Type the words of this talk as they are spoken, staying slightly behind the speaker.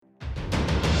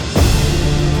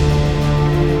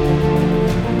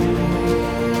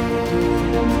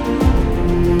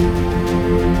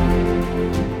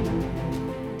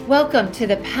Welcome to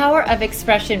the Power of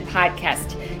Expression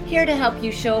podcast, here to help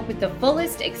you show up with the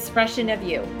fullest expression of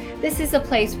you. This is a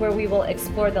place where we will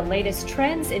explore the latest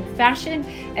trends in fashion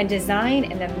and design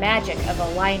and the magic of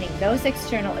aligning those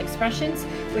external expressions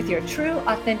with your true,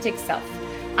 authentic self.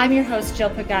 I'm your host,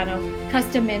 Jill Pagano,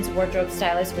 custom men's wardrobe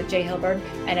stylist with J. Hilburn,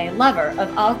 and a lover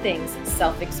of all things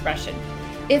self-expression.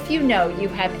 If you know you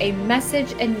have a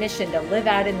message and mission to live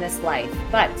out in this life,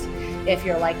 but if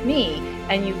you're like me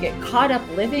and you get caught up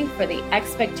living for the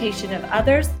expectation of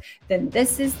others, then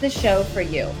this is the show for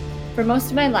you. For most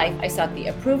of my life, I sought the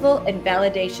approval and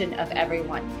validation of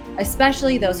everyone,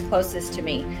 especially those closest to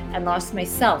me, and lost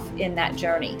myself in that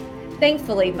journey.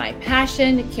 Thankfully, my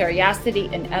passion, curiosity,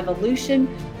 and evolution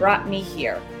brought me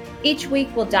here. Each week,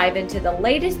 we'll dive into the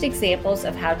latest examples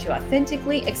of how to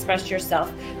authentically express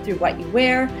yourself through what you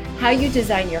wear, how you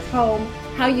design your home,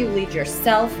 how you lead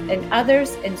yourself and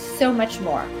others, and so much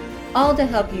more, all to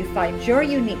help you find your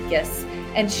unique gifts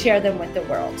and share them with the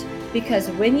world.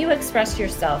 Because when you express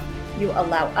yourself, you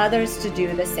allow others to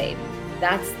do the same.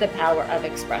 That's the power of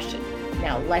expression.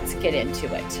 Now let's get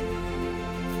into it.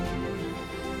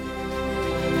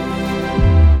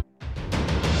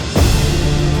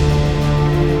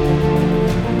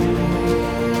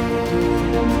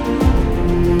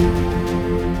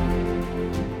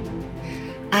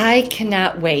 I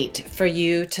cannot wait for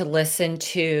you to listen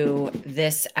to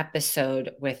this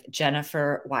episode with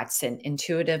Jennifer Watson,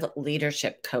 intuitive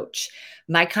leadership coach.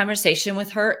 My conversation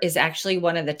with her is actually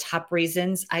one of the top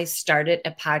reasons I started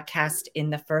a podcast in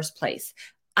the first place.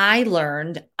 I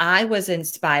learned, I was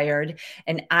inspired,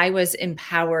 and I was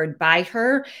empowered by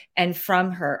her and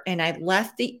from her. And I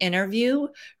left the interview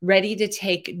ready to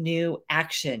take new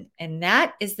action. And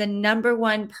that is the number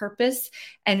one purpose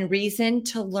and reason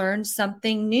to learn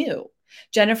something new.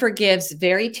 Jennifer gives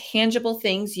very tangible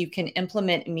things you can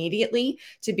implement immediately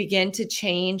to begin to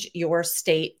change your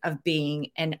state of being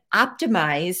and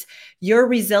optimize your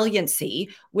resiliency,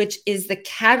 which is the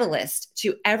catalyst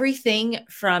to everything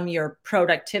from your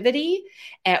productivity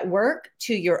at work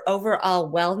to your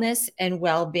overall wellness and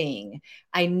well-being.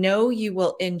 I know you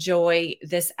will enjoy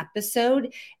this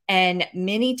episode and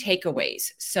many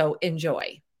takeaways, so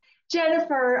enjoy.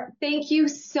 Jennifer, thank you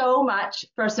so much,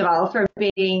 first of all, for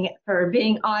being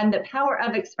on the Power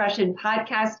of Expression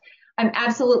podcast. I'm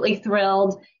absolutely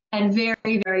thrilled and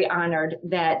very, very honored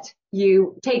that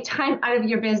you take time out of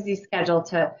your busy schedule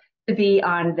to be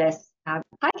on this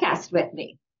podcast with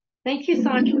me. Thank you so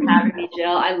much for having me,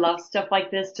 Jill. I love stuff like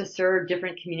this to serve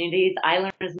different communities. I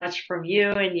learn as much from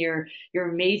you and your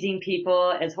amazing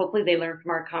people as hopefully they learn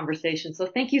from our conversation. So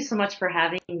thank you so much for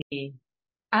having me.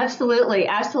 Absolutely.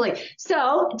 Absolutely.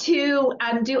 So to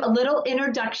do a little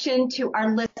introduction to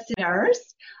our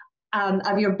listeners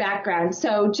of your background.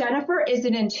 So Jennifer is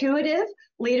an intuitive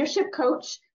leadership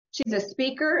coach. She's a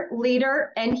speaker,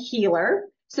 leader, and healer,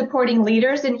 supporting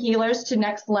leaders and healers to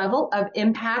next level of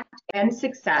impact and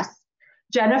success.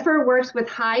 Jennifer works with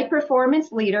high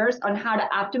performance leaders on how to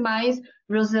optimize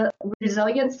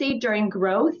resiliency during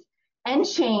growth and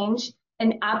change,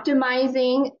 and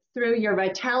optimizing through your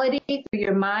vitality, through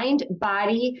your mind,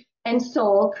 body, and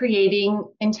soul, creating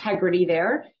integrity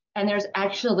there. And there's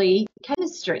actually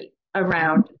chemistry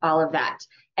around all of that.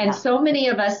 And so many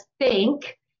of us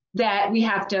think that we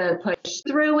have to push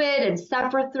through it and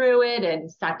suffer through it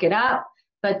and suck it up,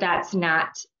 but that's not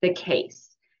the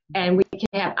case. And we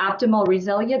can have optimal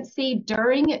resiliency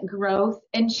during growth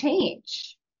and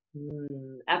change.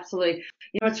 Absolutely.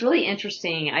 It's really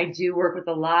interesting. I do work with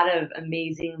a lot of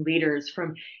amazing leaders,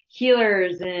 from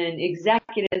healers and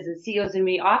executives and CEOs. And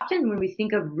we often, when we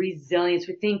think of resilience,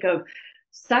 we think of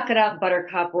suck it up,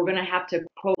 buttercup. We're going to have to,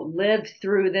 quote, live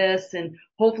through this, and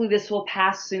hopefully this will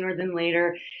pass sooner than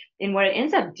later. And what it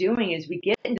ends up doing is we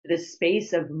get into this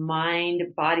space of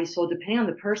mind, body, soul, depending on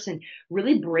the person,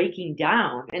 really breaking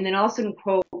down. And then also,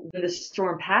 quote, when the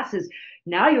storm passes,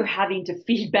 now you're having to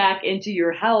feed back into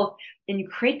your health, and you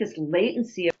create this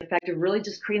latency effect of really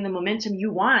just creating the momentum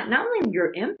you want, not only in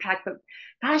your impact, but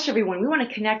gosh, everyone, we want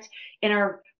to connect in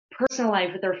our personal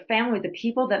life with our family, the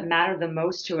people that matter the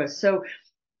most to us. So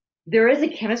there is a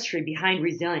chemistry behind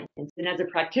resilience. And as a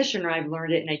practitioner, I've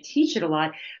learned it and I teach it a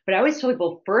lot. But I always tell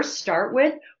people, first start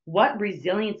with what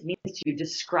resilience means to you.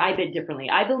 Describe it differently.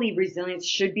 I believe resilience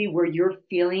should be where you're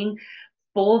feeling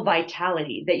full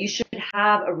vitality, that you should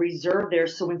have a reserve there.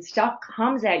 So when stuff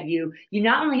comes at you, you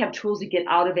not only have tools to get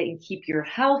out of it and keep your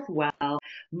health well,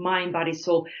 mind, body,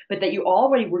 soul, but that you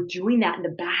already were doing that in the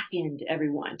back end,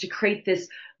 everyone, to create this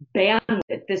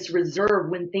bandwidth, this reserve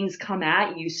when things come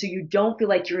at you. So you don't feel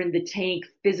like you're in the tank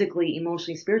physically,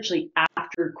 emotionally, spiritually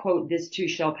after, quote, this too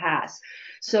shall pass.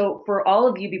 So for all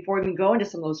of you, before we even go into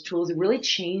some of those tools, really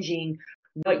changing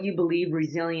what you believe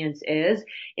resilience is.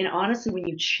 And honestly, when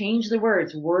you change the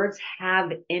words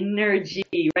have energy,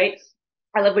 right?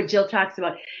 I love what Jill talks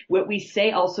about. What we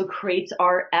say also creates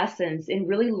our essence, and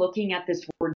really looking at this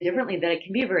word differently, that it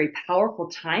can be a very powerful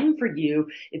time for you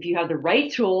if you have the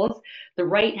right tools, the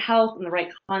right health, and the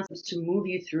right concepts to move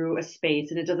you through a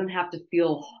space. And it doesn't have to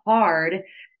feel hard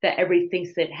that everybody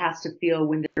thinks that it has to feel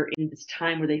when they're in this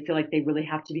time where they feel like they really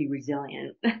have to be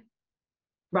resilient.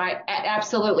 Right.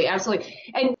 Absolutely. Absolutely.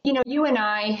 And, you and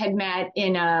I had met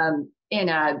in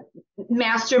a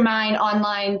mastermind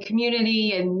online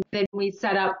community, and then we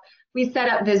set up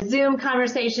the Zoom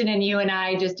conversation, and you and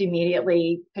I just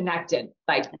immediately connected,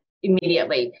 like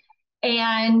immediately.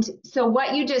 And so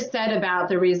what you just said about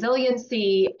the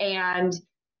resiliency and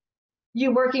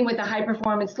you working with the high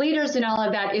performance leaders and all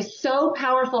of that is so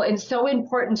powerful and so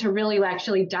important to really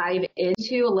actually dive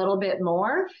into a little bit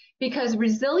more, because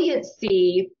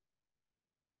resiliency,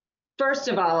 first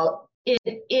of all,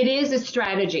 it is a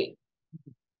strategy.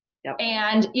 Yep.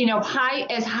 And,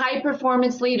 high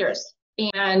performance leaders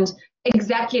and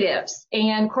executives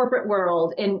and corporate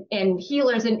world and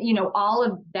healers and, all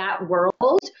of that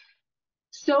world,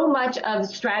 so much of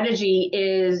strategy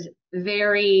is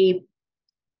very,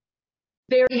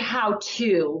 very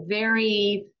how-to,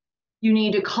 very, you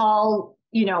need to call,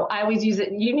 I always use it,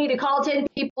 you need to call 10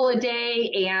 people a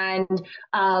day and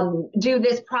do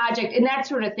this project and that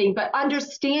sort of thing. But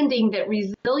understanding that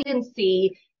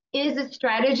resiliency is a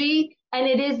strategy, and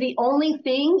it is the only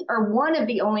thing, or one of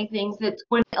the only things, that's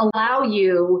going to allow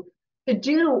you to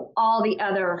do all the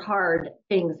other hard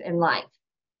things in life.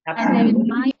 Absolutely. And then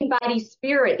mind, body,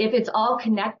 spirit, if it's all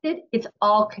connected, it's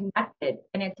all connected.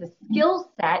 And it's a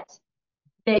skill set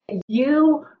that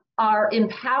you are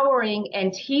empowering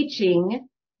and teaching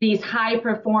these high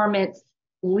performance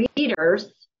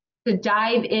leaders to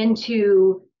dive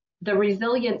into the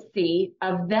resiliency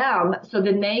of them, so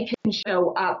then they can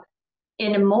show up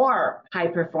in a more high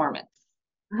performance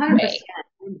 100%. Way.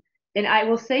 And I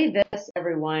will say this,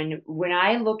 everyone, when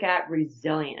I look at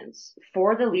resilience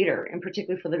for the leader, and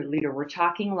particularly for the leader, we're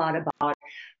talking a lot about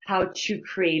how to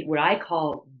create what I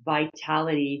call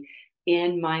vitality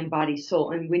in mind, body, soul.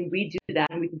 And when we do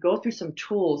that, and we can go through some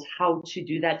tools how to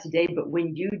do that today, but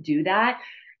when you do that,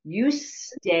 you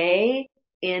stay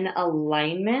in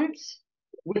alignment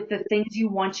with the things you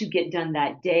want to get done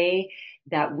that day,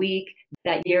 that week,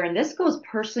 that year. And this goes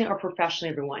personally or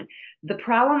professionally, everyone. The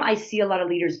problem I see a lot of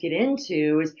leaders get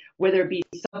into is whether it be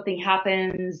something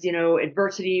happens,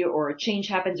 adversity or a change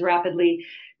happens rapidly,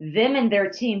 them and their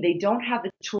team, they don't have the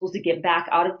tools to get back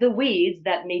out of the weeds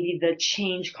that maybe the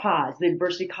change caused, the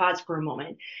adversity caused for a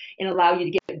moment, and allow you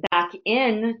to get back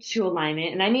into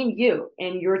alignment. And I mean you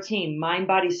and your team, mind,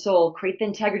 body, soul, create the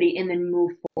integrity, and then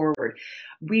move forward.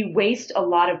 We waste a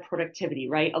lot of productivity,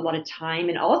 right? A lot of time,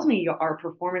 and ultimately our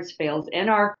performance fails and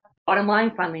our bottom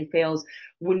line finally fails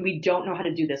when we don't know how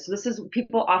to do this. So this is,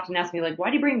 people often ask me, like, why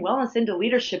do you bring wellness into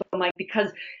leadership? I'm like, because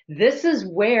this is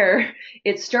where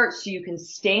it starts, so you can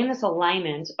stay in this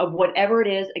alignment of whatever it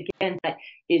is, again, that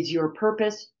is your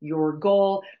purpose, your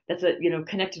goal, that's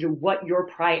connected to what your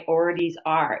priorities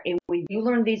are. And when you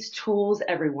learn these tools,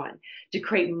 everyone, to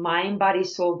create mind, body,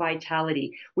 soul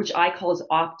vitality, which I call is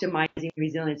optimizing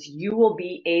resilience, you will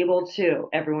be able to,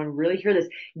 everyone, really hear this,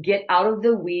 get out of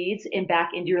the weeds and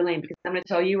back into your lane. Because I'm going to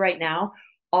tell you right now,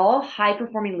 all high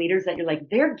performing leaders that you're like,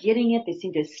 they're getting it, they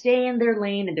seem to stay in their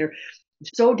lane and they're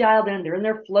so dialed in, they're in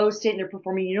their flow state and they're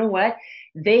performing, you know what?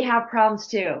 They have problems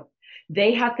too.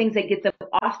 They have things that get them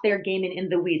off their game and in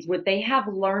the weeds. What they have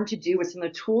learned to do with some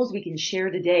of the tools we can share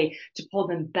today to pull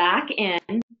them back in,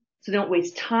 so they don't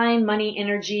waste time, money,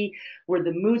 energy, where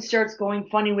the mood starts going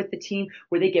funny with the team,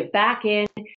 where they get back in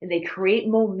and they create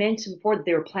momentum for what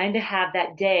they were planning to have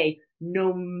that day,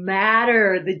 no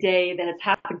matter the day that has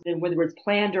happened to them, whether it's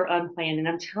planned or unplanned. And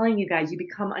I'm telling you guys, you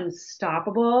become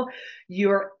unstoppable.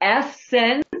 Your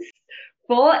essence,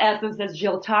 full essence, as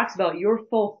Jill talks about, your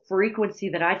full frequency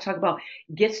that I talk about,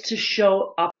 gets to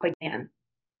show up again.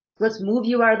 Let's move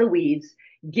you out of the weeds,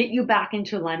 get you back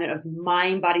into alignment of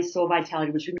mind, body, soul,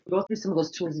 vitality, which we can go through some of those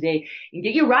tools today, and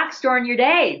get you rock star in your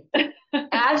day.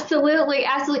 Absolutely.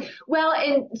 Absolutely. Well,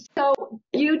 and so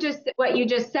what you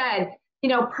just said,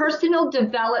 personal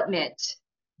development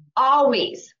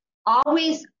always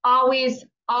always, always,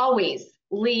 always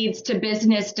leads to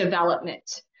business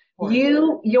development.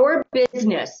 Your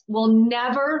business will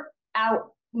never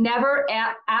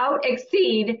out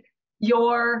exceed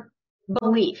your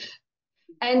belief.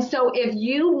 And so if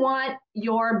you want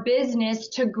your business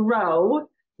to grow,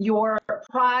 your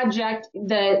project,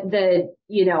 the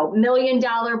 $1 million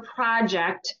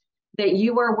project that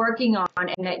you are working on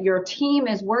and that your team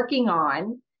is working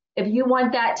on, if you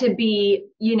want that to be,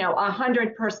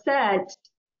 100%,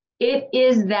 it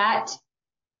is that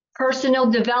personal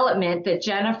development that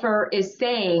Jennifer is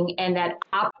saying, and that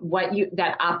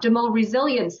optimal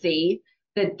resiliency,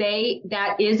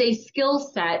 that is a skill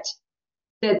set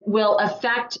that will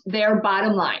affect their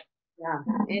bottom line. Yeah.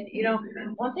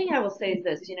 And, one thing I will say is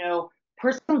this,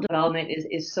 personal development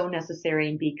is so necessary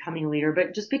in becoming a leader,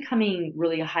 but just becoming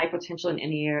really a high potential in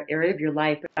any area of your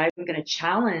life. But I'm going to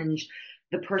challenge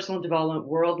the personal development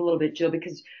world a little bit, Jill,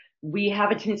 because we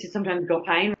have a tendency to sometimes go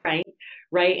high and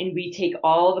right? And we take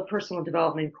all the personal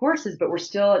development courses, but we're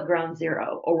still at ground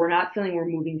zero, or we're not feeling we're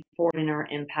moving forward in our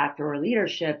impact or our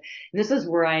leadership. And this is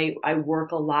where I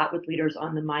work a lot with leaders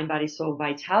on the mind, body, soul,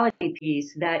 vitality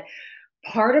piece, that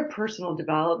part of personal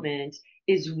development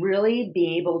is really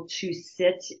being able to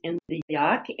sit in the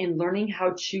yuck and learning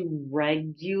how to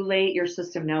regulate your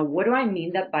system. Now, what do I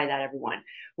mean by that, everyone?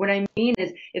 What I mean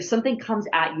is, if something comes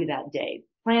at you that day,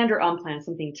 planned or unplanned,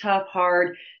 something tough,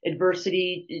 hard,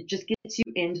 adversity, it just gets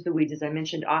you into the weeds. As I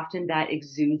mentioned, often that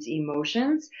exudes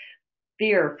emotions.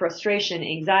 Fear, frustration,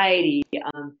 anxiety.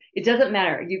 It doesn't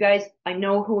matter. You guys, I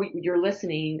know who you're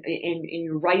listening, and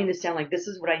you're writing this down. Like, this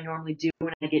is what I normally do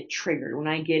when I get triggered, when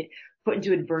I get put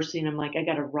into adversity and I'm like, I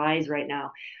got to rise right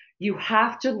now. You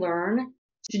have to learn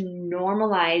to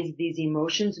normalize these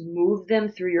emotions, move them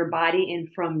through your body, and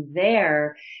from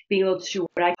there, be able to,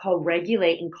 what I call,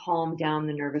 regulate and calm down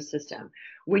the nervous system.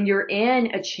 When you're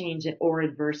in a change or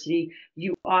adversity,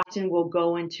 you often will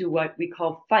go into what we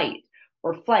call fight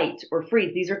or flight or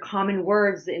freeze. These are common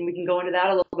words, and we can go into that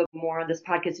a little bit more on this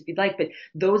podcast if you'd like, but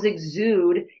those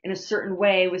exude in a certain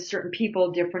way with certain people,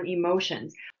 different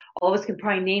emotions. All of us can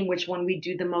probably name which one we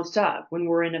do the most of when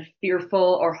we're in a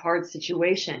fearful or hard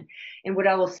situation. And what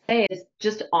I will say is,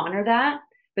 just honor that.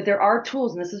 But there are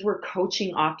tools, and this is where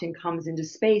coaching often comes into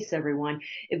space, everyone,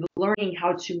 is learning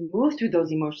how to move through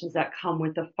those emotions that come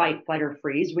with the fight, flight, or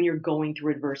freeze when you're going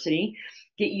through adversity,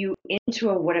 get you into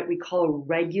what we call a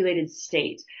regulated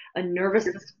state, a nervous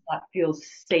system that feels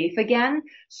safe again,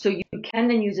 so you can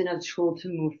then use another tool to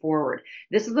move forward.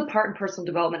 This is the part in personal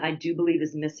development I do believe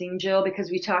is missing, Jill, because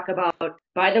we talk about,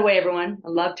 by the way, everyone, I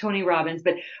love Tony Robbins,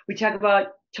 but we talk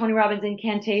about Tony Robbins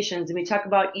incantations, and we talk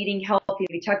about eating healthy, and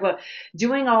we talk about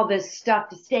doing all this stuff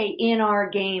to stay in our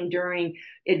game during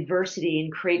adversity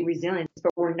and create resilience,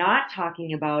 but we're not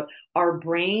talking about our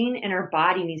brain and our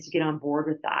body needs to get on board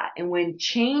with that. And when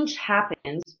change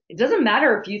happens, it doesn't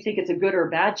matter if you think it's a good or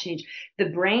a bad change, the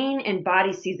brain and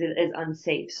body sees it as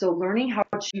unsafe. So learning how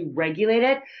to regulate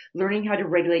it, learning how to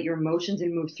regulate your emotions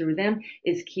and move through them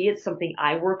is key. It's something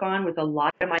I work on with a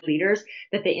lot of my leaders,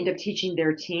 that they end up teaching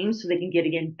their teams so they can get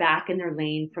again back in their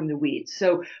lane from the weeds.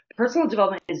 So personal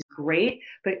development is great,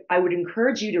 but I would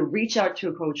encourage you to reach out to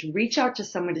a coach, reach out to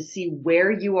someone to see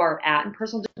where you are at in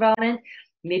personal development.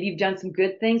 Maybe you've done some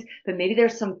good things, but maybe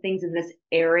there's some things in this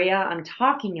area I'm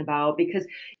talking about, because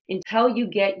until you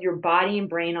get your body and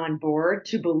brain on board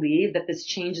to believe that this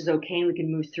change is okay and we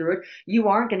can move through it, you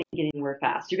aren't going to get anywhere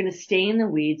fast. You're going to stay in the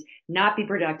weeds, not be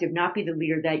productive, not be the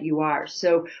leader that you are.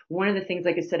 So one of the things,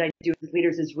 like I said, I do with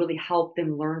leaders is really help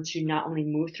them learn to not only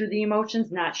move through the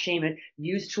emotions, not shame it,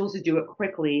 use tools to do it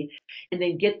quickly, and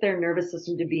then get their nervous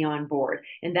system to be on board.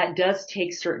 And that does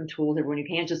take certain tools, everyone. You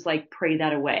can't just like pray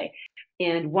that away.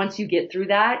 And once you get through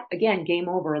that, again, game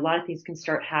over. A lot of things can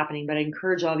start happening, but I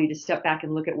encourage all of you to step back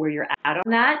and look at where you're at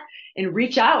on that and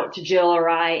reach out to Jill or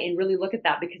I and really look at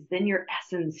that, because then your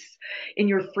essence and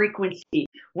your frequency,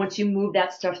 once you move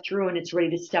that stuff through and it's ready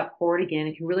to step forward again,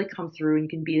 it can really come through and you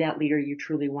can be that leader you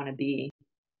truly want to be.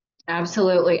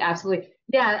 Absolutely. Absolutely.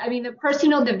 Yeah. I mean, the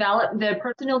personal development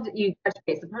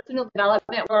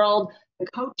world, the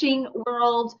coaching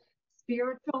world,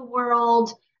 spiritual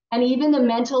world, and even the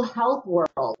mental health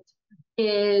world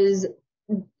is,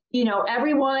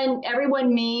 everyone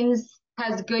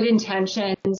has good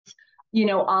intentions,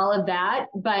 all of that.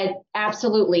 But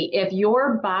absolutely, if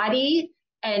your body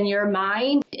and your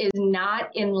mind is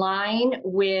not in line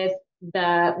with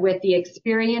the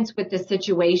experience, with the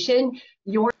situation,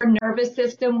 your nervous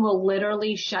system will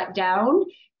literally shut down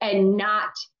and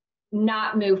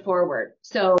not move forward.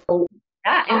 So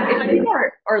yeah, and if people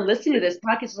are listening to this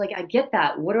podcast, like, I get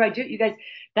that. What do I do? You guys,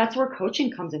 that's where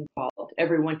coaching comes involved. fault,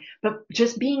 everyone, but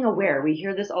just being aware. We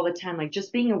hear this all the time, like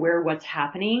just being aware of what's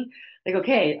happening. Like,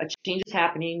 okay, a change is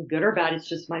happening, good or bad. It's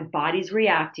just my body's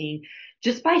reacting.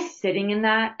 Just by sitting in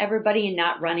that, everybody, and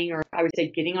not running, or I would say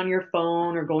getting on your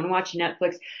phone or going to watch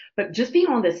Netflix, but just being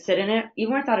able to sit in it,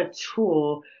 even without a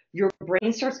tool, your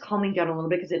brain starts calming down a little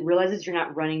bit because it realizes you're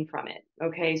not running from it.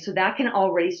 Okay. So that can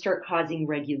already start causing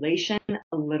regulation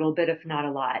a little bit, if not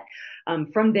a lot.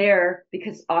 From there,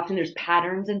 because often there's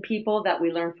patterns in people that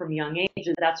we learn from young age,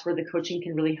 and that's where the coaching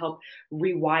can really help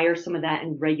rewire some of that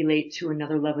and regulate to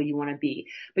another level you want to be.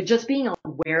 But just being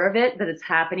aware of it, that it's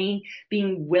happening,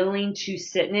 being willing to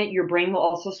sit in it, your brain will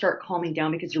also start calming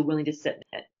down because you're willing to sit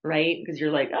in it, right? Because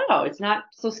you're like, oh, it's not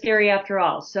so scary after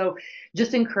all. So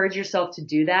just encourage yourself to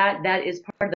do that. That is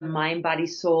part of the mind, body,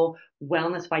 soul,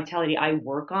 wellness, vitality I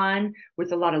work on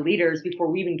with a lot of leaders before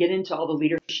we even get into all the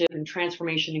leadership and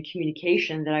transformation and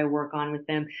communication that I work on with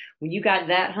them. When you got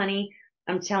that, honey,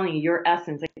 I'm telling you, your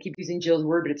essence, I keep using Jill's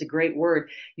word, but it's a great word.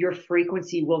 Your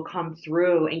frequency will come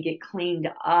through and get cleaned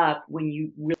up when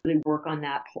you really work on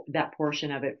that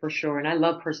portion of it, for sure. And I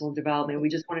love personal development. We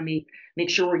just want to make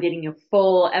sure we're getting a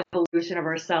full evolution of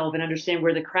ourselves and understand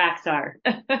where the cracks are.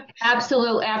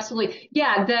 Absolutely, absolutely.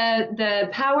 Yeah, the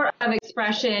Power of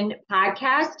Expression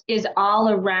podcast is all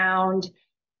around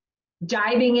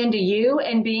diving into you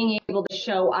and being able to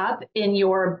show up in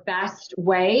your best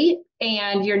way.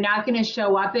 And you're not going to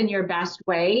show up in your best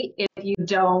way if you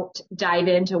don't dive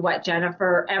into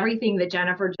everything that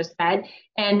Jennifer just said.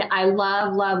 And I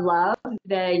love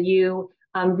that you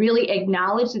really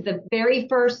acknowledge the very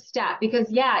first step, because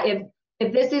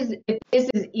if this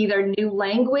is either new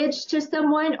language to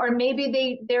someone, or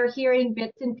maybe they're hearing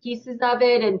bits and pieces of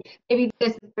it, and maybe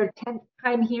this is their 10th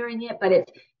time hearing it, but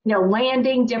it's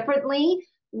landing differently.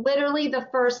 Literally, the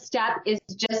first step is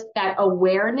just that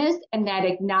awareness and that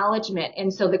acknowledgement.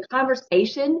 And so the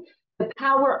conversation, the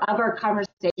power of our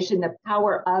conversation, the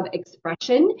power of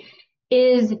expression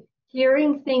is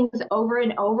hearing things over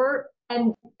and over,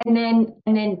 and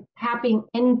then tapping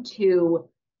into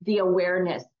the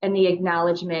awareness and the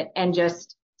acknowledgement and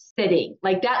just sitting.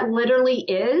 Like, that literally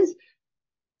is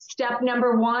step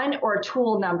number one, or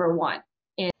tool number one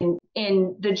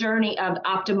in the journey of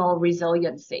optimal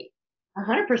resiliency.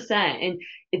 100%.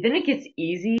 And then it gets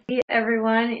easy,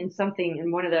 everyone.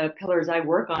 And one of the pillars I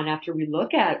work on after we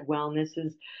look at wellness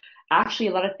is actually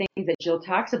a lot of things that Jill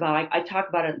talks about. I talk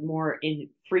about it more in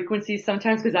frequency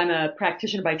sometimes, because I'm a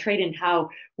practitioner by trade, and how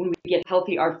when we get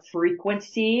healthy, our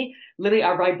frequency, literally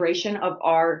our vibration of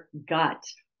our gut,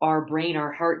 our brain,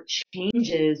 our heart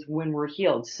changes when we're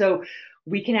healed. So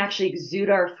we can actually exude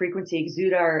our frequency,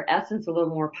 exude our essence a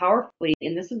little more powerfully.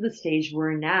 And this is the stage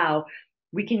where now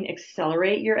we can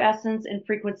accelerate your essence and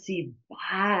frequency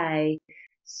by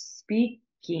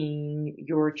speaking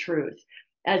your truth.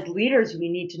 As leaders, we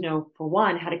need to know, for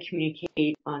one, how to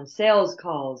communicate on sales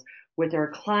calls, with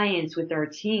our clients, with our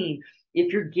team.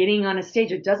 If you're getting on a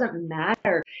stage, it doesn't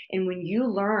matter. And when you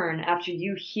learn after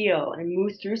you heal and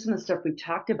move through some of the stuff we've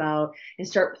talked about, and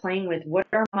start playing with, what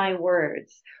are my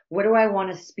words? What do I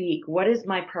want to speak? What is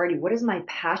my priority? What is my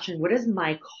passion? What is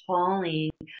my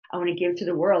calling I want to give to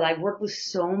the world? I've worked with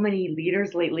so many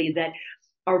leaders lately that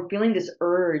are feeling this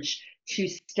urge to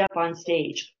step on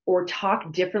stage or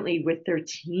talk differently with their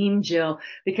team, Jill,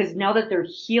 because now that they're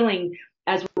healing,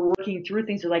 as we're working through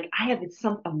things, they're like, I have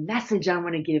a message I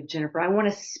want to give, Jennifer. I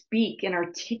want to speak and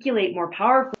articulate more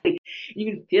powerfully.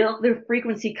 You can feel their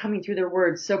frequency coming through their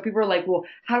words. So people are like, well,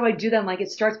 how do I do that? I'm like,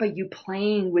 it starts by you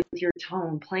playing with your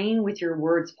tone, playing with your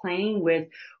words, playing with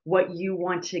what you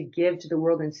want to give to the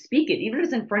world, and speak it, even if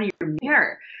it's in front of your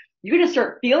mirror. You're going to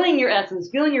start feeling your essence,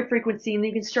 feeling your frequency, and then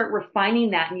you can start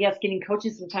refining that. And yes, getting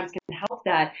coaching sometimes can help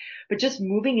that, but just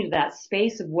moving into that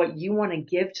space of what you want to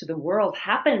give to the world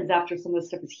happens after some of the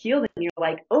stuff is healed, and you're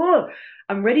like, oh,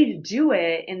 I'm ready to do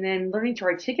it. And then learning to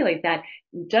articulate that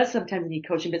does sometimes need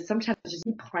coaching, but sometimes just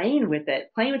playing with it,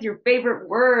 playing with your favorite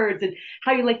words and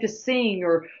how you like to sing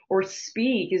or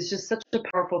speak is just such a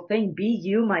powerful thing. Be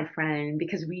you, my friend,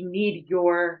 because we need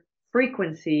your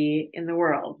frequency in the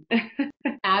world.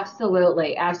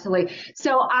 Absolutely. Absolutely.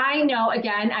 So I know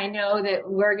that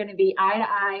we're going to be eye to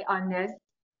eye on this.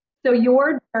 So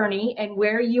your journey and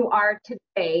where you are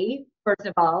today, first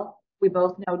of all, we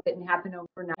both know didn't happen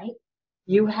overnight.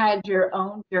 You had your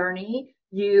own journey.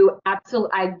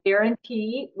 I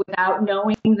guarantee, without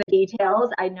knowing the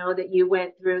details, I know that you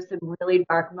went through some really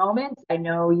dark moments. I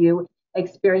know you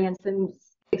experienced some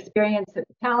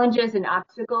challenges and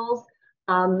obstacles.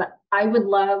 I would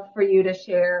love for you to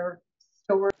share a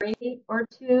story or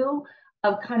two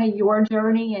of kind of your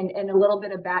journey and a little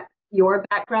bit about your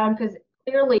background, because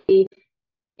clearly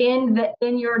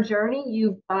in your journey,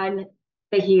 you've done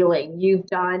the healing, you've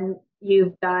done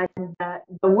the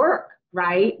work,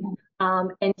 right?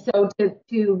 And so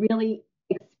to really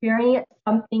experience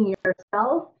something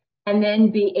yourself and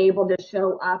then be able to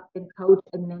show up and coach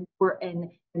and mentor and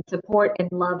support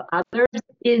and love others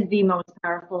is the most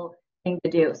powerful thing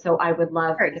to do. So I would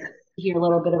love to hear a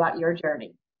little bit about your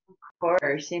journey. Of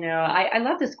course, I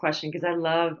love this question because I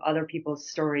love other people's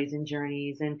stories and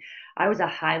journeys. And I was a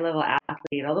high level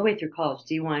athlete all the way through college,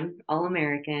 D1, All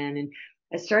American. And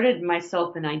I started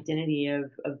myself an identity of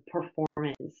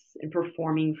performance and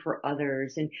performing for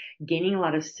others and gaining a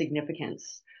lot of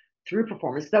significance through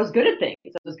performance. Because I was good at things.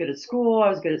 I was good at school. I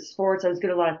was good at sports. I was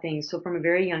good at a lot of things. So from a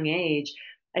very young age,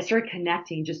 I started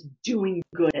connecting, just doing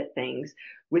good at things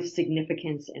with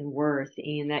significance and worth.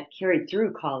 And that carried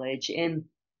through college. And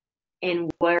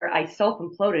where I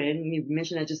self-imploded, and you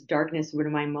mentioned that just darkness, one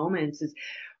of my moments is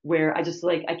where I just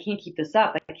I can't keep this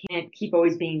up. I can't keep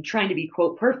always trying to be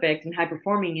quote perfect and high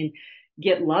performing and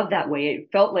get love that way. It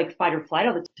felt like fight or flight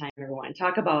all the time, everyone.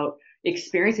 Talk about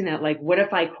experiencing that. Like, what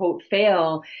if I quote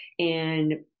fail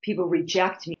and people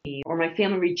reject me or my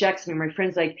family rejects me, or my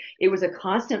friends, it was a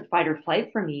constant fight or flight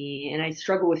for me. And I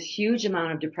struggled with huge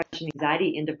amount of depression,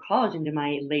 anxiety into college, into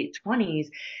my late 20s.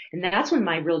 And that's when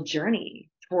my real journey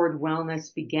toward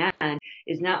wellness began,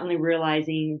 is not only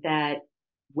realizing that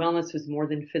wellness was more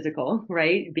than physical,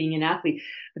 right? Being an athlete,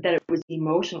 but that it was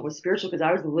emotional, it was spiritual, because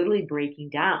I was literally breaking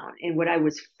down. And what I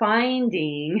was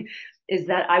finding is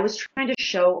that I was trying to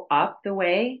show up the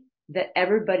way that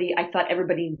I thought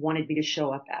everybody wanted me to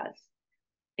show up as,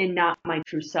 and not my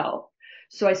true self.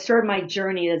 So I started my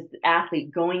journey as an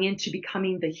athlete, going into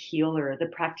becoming the healer, the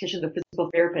practitioner, the physical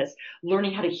therapist,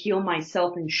 learning how to heal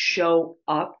myself and show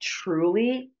up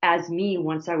truly as me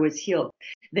once I was healed.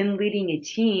 Then leading a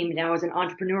team, now as an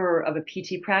entrepreneur of a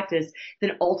PT practice,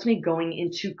 then ultimately going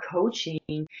into coaching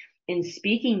and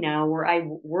speaking now, where I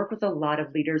work with a lot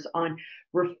of leaders on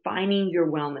refining your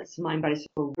wellness, mind, body,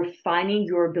 soul, refining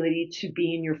your ability to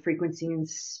be in your frequency and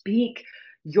speak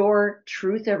your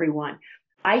truth, everyone.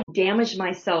 I damage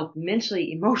myself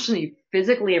mentally, emotionally,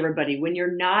 physically, everybody. When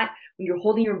you're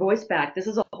holding your voice back, this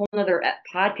is a whole other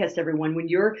podcast, everyone. When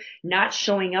you're not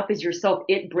showing up as yourself,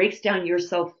 it breaks down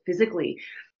yourself physically.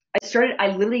 I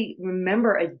literally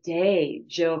remember a day,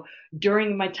 Jill,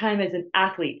 during my time as an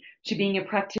athlete, to being a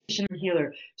practitioner and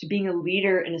healer, to being a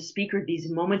leader and a speaker, these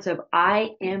moments of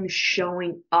I am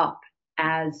showing up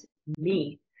as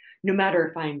me, no matter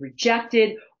if I'm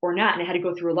rejected or not. And I had to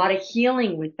go through a lot of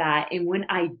healing with that. And when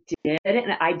I did it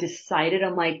and I decided,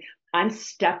 I'm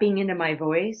stepping into my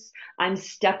voice. I'm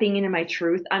stepping into my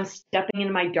truth. I'm stepping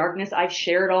into my darkness. I've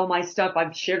shared all my stuff.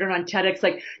 I've shared it on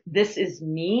TEDx. This is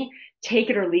me.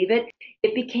 Take it or leave it.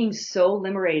 It became so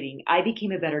liberating. I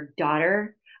became a better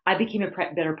daughter. I became a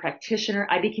better practitioner.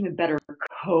 I became a better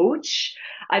coach.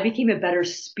 I became a better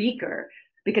speaker,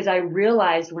 because I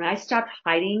realized when I stopped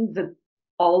hiding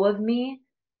all of me,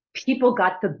 people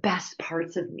got the best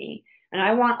parts of me. And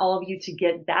I want all of you to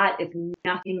get that, if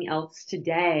nothing else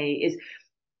today, is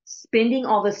spending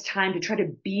all this time to try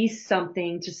to be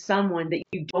something to someone that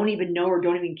you don't even know or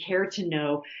don't even care to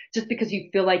know, just because you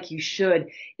feel like you should,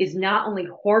 is not only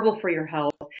horrible for your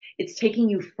health, it's taking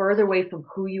you further away from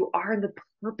who you are and the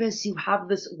purpose you have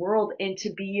this world, and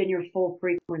to be in your full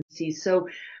frequency. So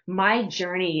my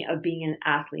journey of being an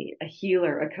athlete, a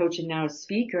healer, a coach, and now a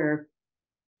speaker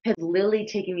has literally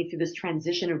taken me through this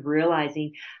transition of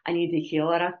realizing I need to heal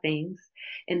out of things,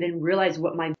 and then realize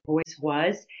what my voice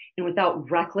was, and without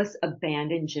reckless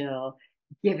abandon, Jill,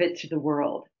 give it to the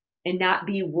world and not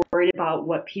be worried about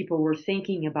what people were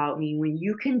thinking about me. When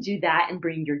you can do that and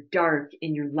bring your dark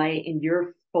and your light and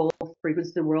your full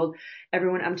frequency to the world,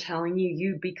 everyone, I'm telling you,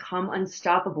 you become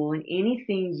unstoppable in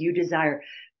anything you desire.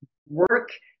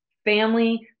 Work,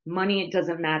 family, money, it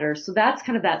doesn't matter. So that's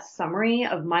kind of that summary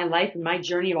of my life and my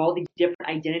journey of all these different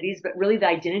identities. But really, the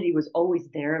identity was always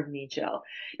there of me, Jill.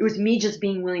 It was me just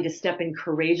being willing to step in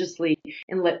courageously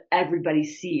and let everybody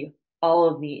see all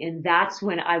of me. And that's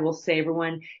when I will say,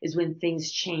 everyone, is when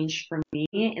things change for me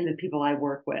and the people I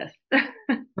work with.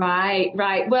 Right.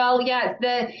 Well, yeah,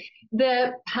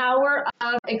 the power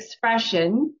of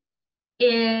expression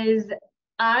is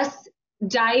us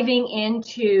diving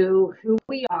into who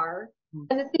we are.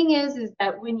 And the thing is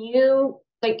that when you,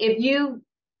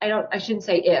 I shouldn't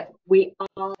say if, we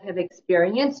all have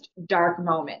experienced dark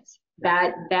moments.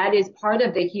 That is part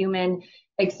of the human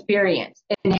experience.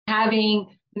 And I'm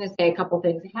going to say a couple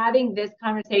things. Having this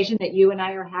conversation that you and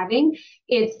I are having,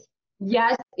 it's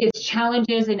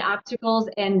challenges and obstacles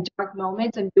and dark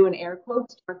moments. I'm doing air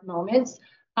quotes, dark moments.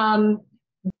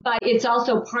 but it's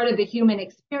also part of the human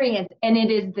experience. And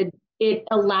it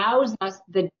allows us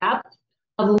the depth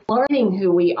of learning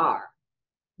who we are.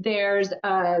 There's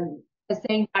a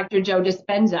saying Dr. Joe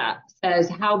Dispenza says,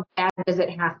 how bad does it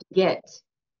have to get?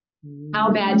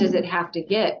 How bad does it have to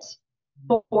get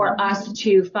for us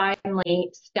to finally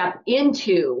step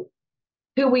into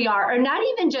who we are, or not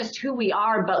even just who we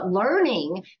are, but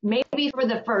learning maybe for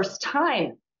the first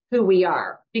time who we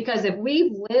are? Because if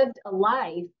we've lived a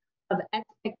life of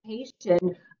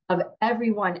expectation of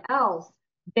everyone else,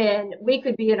 then we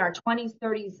could be in our 20s,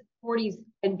 30s, 40s,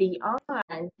 and beyond,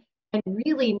 and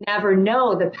really never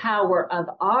know the power of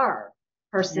our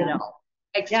personal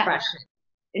expression.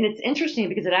 And it's interesting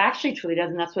because it actually truly does,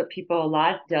 and that's what people a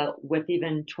lot dealt with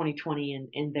even 2020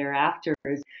 and thereafter,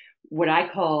 is what I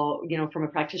call, from a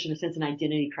practitioner sense, an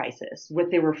identity crisis. What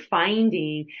they were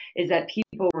finding is that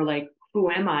people were like,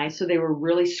 who am I? So they were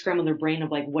really scrambling their brain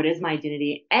of like, what is my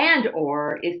identity? And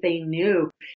or if they knew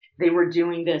they were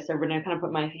doing this, or when I kind of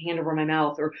put my hand over my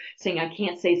mouth or saying I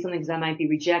can't say something because I might be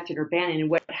rejected or banned. And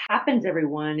what happens,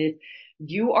 everyone, is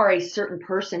you are a certain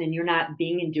person and you're not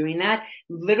being and doing that,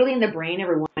 literally in the brain,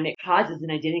 everyone, it causes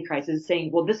an identity crisis, saying,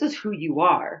 well, this is who you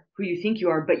are, who you think you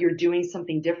are, but you're doing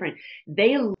something different.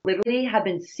 They literally have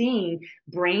been seeing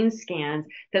brain scans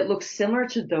that look similar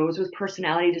to those with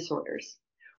personality disorders.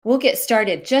 We'll get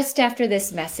started just after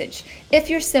this message.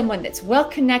 If you're someone that's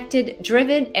well-connected,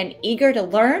 driven, and eager to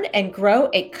learn and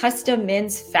grow a custom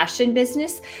men's fashion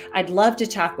business, I'd love to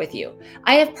talk with you.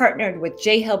 I have partnered with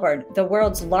Jay Hilburn, the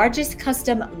world's largest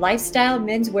custom lifestyle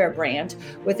menswear brand,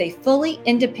 with a fully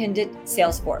independent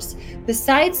sales force.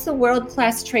 Besides the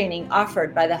world-class training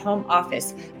offered by the home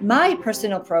office, my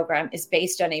personal program is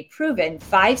based on a proven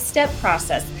 5-step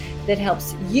process that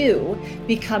helps you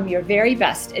become your very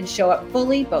best and show up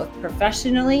fully, both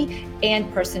professionally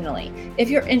and personally. If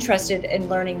you're interested in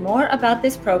learning more about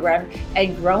this program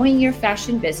and growing your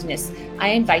fashion business, I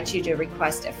invite you to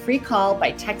request a free call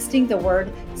by texting the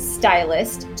word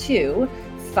stylist to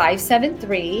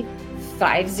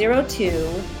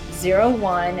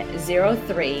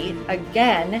 573-502-0103.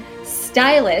 Again,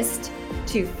 stylist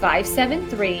to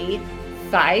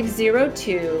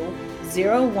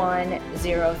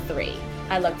 573-502-0103.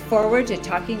 I look forward to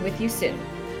talking with you soon.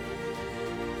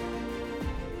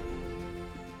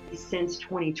 Since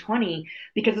 2020,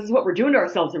 because this is what we're doing to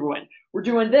ourselves, everyone. We're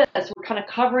doing this. We're kind of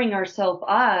covering ourselves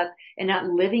up and not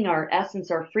living our essence,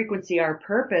 our frequency, our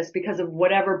purpose because of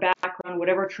whatever background,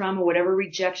 whatever trauma, whatever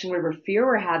rejection, whatever fear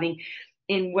we're having.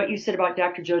 And what you said about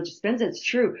Dr. Joe Dispenza, it's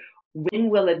true. When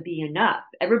will it be enough?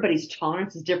 Everybody's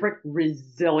tolerance is different.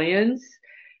 Resilience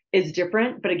is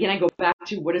different. But again, I go back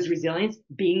to what is resilience?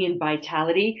 Being in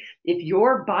vitality. If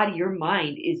your body, your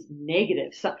mind is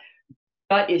negative,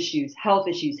 gut issues, health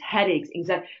issues, headaches,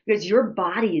 anxiety, because your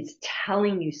body is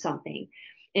telling you something.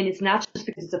 And it's not just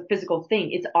because it's a physical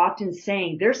thing. It's often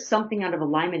saying there's something out of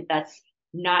alignment that's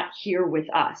not here with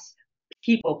us.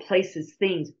 People, places,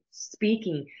 things,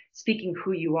 speaking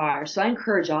who you are. So I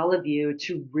encourage all of you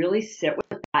to really sit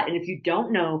with that. And if you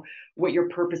don't know what your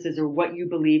purpose is or what you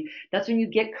believe, that's when you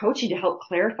get coaching to help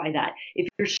clarify that. If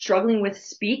you're struggling with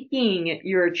speaking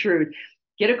your truth,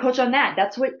 get a coach on that.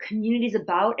 That's what community is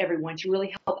about, everyone, to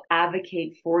really help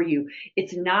advocate for you.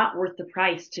 It's not worth the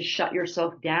price to shut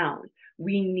yourself down.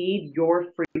 We need your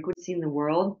frequency in the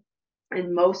world.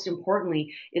 And most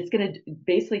importantly, it's going to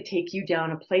basically take you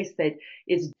down a place that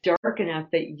is dark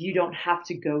enough that you don't have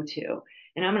to go to.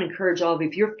 And I'm going to encourage all of you,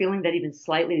 if you're feeling that even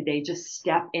slightly today, just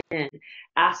step in,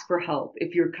 ask for help.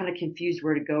 If you're kind of confused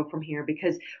where to go from here,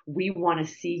 because we want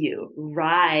to see you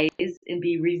rise and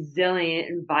be resilient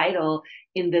and vital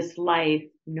in this life,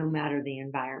 no matter the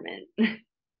environment.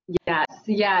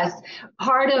 Yes.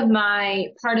 Part of my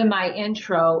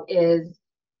intro is,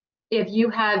 if you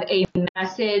have a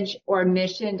message or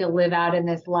mission to live out in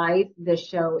this life, this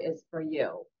show is for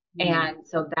you. Mm-hmm. And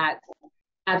so that's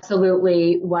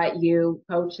absolutely what you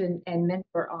coach and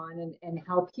mentor on and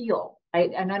help heal,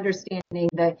 right? And understanding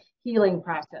the healing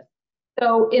process.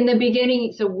 So in the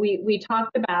beginning, so you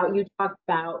talked about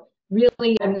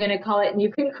really, I'm going to call it, and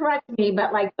you can correct me,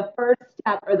 but like the first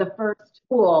step or the first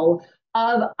tool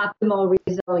of optimal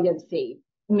resiliency,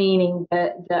 meaning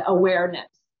the awareness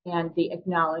and the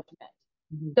acknowledgement.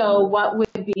 Mm-hmm. So what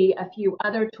would be a few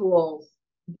other tools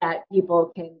that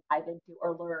people can dive into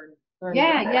or learn?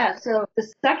 Yeah. So the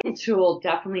second tool,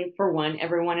 definitely for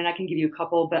everyone, and I can give you a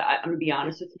couple, but I'm going to be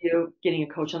honest with you, getting a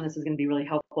coach on this is going to be really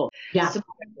helpful. Yeah.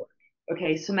 Support work.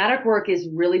 Okay, somatic work is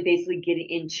really basically getting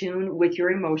in tune with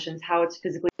your emotions, how it's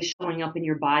physically showing up in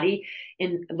your body,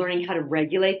 and learning how to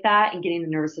regulate that and getting the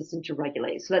nervous system to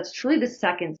regulate. So that's truly the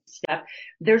second step.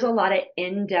 There's a lot of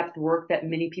in-depth work that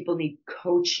many people need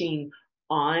coaching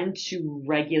on to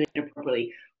regulate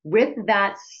appropriately. With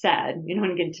that said,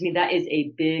 and again, to me, that is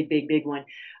a big, big, big one,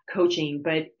 coaching.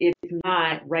 But if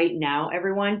not, right now,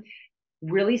 everyone,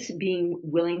 really being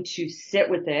willing to sit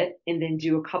with it and then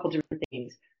do a couple different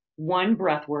things. One,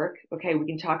 breath work. Okay, we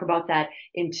can talk about that.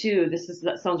 And two,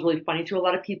 that sounds really funny to a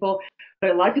lot of people,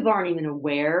 but a lot of people aren't even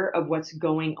aware of what's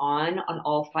going on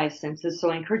all five senses.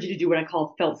 So I encourage you to do what I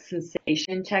call felt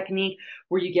sensation technique,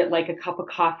 where you get like a cup of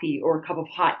coffee or a cup of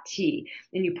hot tea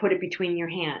and you put it between your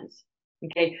hands.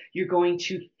 Okay, you're going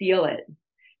to feel it.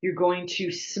 You're going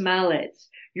to smell it.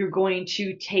 You're going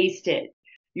to taste it.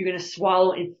 You're going to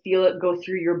swallow and feel it go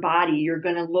through your body. You're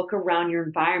going to look around your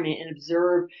environment and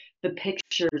observe the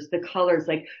pictures, the colors,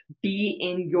 like be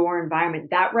in your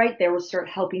environment. That right there will start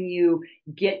helping you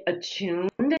get attuned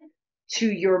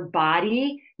to your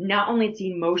body, not only its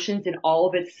emotions and all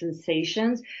of its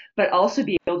sensations, but also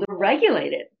be able to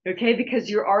regulate it, okay? Because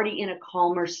you're already in a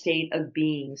calmer state of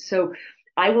being. So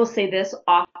I will say this,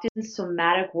 often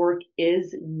somatic work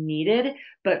is needed,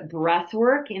 but breath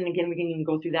work, and again, we can even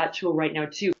go through that tool right now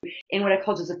too, and what I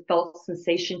call just a felt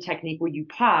sensation technique where you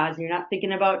pause and you're not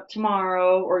thinking about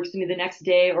tomorrow or excuse me, the next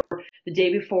day or the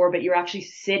day before, but you're actually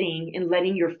sitting and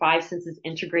letting your five senses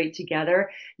integrate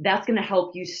together. That's going to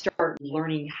help you start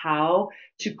learning how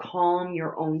to calm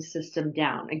your own system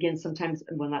down. Again, sometimes,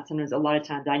 well, not sometimes, a lot of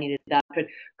times I needed that, but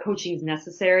coaching is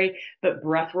necessary. But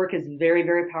breath work is very,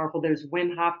 very powerful. There's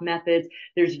Wim Hof methods,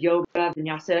 there's yoga,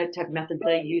 vinyasa type methods that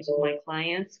I use with my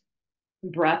clients.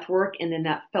 Breath work and then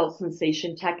that felt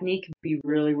sensation technique can be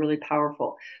really, really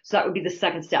powerful. So that would be the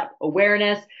second step,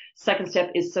 awareness. Second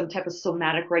step is some type of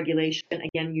somatic regulation.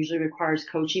 Again, usually requires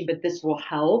coaching, but this will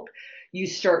help you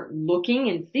start looking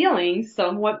and feeling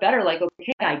somewhat better. Like,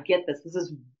 okay, I get this. This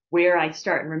is where I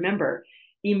start. And remember,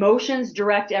 emotions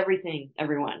direct everything,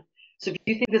 everyone. So if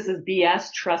you think this is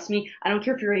BS, trust me, I don't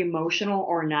care if you're emotional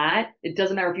or not. It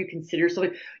doesn't matter if you consider yourself.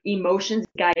 Emotions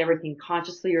guide everything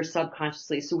consciously or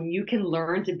subconsciously. So when you can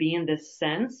learn to be in this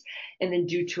sense and then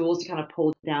do tools to kind of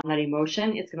pull down that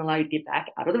emotion, it's going to allow you to get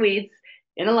back out of the weeds,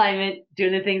 in alignment,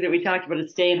 doing the things that we talked about to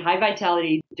stay in high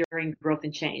vitality during growth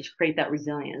and change, create that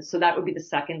resilience. So that would be the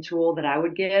second tool that I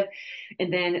would give.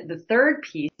 And then the third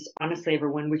piece, honestly,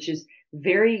 everyone, which is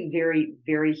very, very,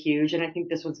 very huge. And I think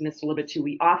this one's missed a little bit too.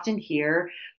 We often hear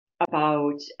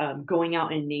about going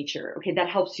out in nature. Okay, that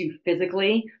helps you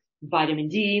physically. Vitamin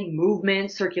D,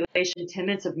 movement, circulation, 10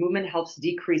 minutes of movement helps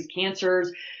decrease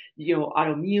cancers,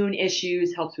 autoimmune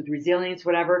issues, helps with resilience,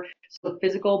 whatever. So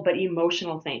physical, but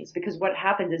emotional things. Because what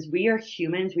happens is we are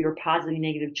humans, we are positive and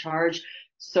negative charge.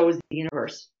 So is the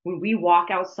universe. When we walk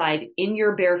outside in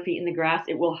your bare feet in the grass,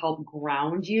 it will help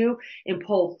ground you and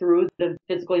pull through the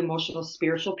physical, emotional,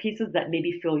 spiritual pieces that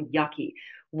maybe feel yucky.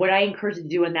 What I encourage you to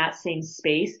do in that same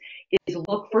space is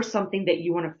look for something that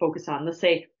you want to focus on. Let's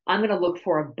say, I'm going to look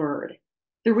for a bird.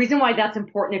 The reason why that's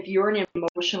important, if you're in an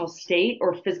emotional state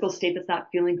or physical state that's not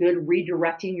feeling good,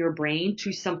 redirecting your brain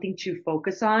to something to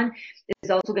focus on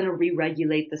is also going to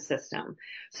re-regulate the system.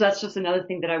 So that's just another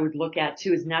thing that I would look at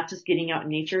too, is not just getting out in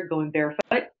nature, going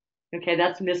barefoot. Okay,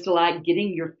 that's missed a lot.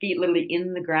 Getting your feet literally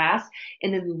in the grass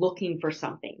and then looking for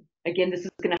something. Again, this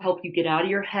is going to help you get out of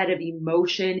your head of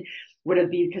emotion, would it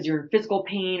be because you're in physical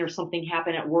pain or something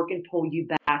happened at work, and pull you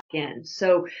back in.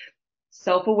 So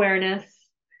self-awareness,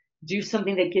 do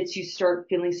something that gets you start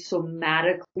feeling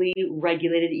somatically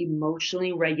regulated,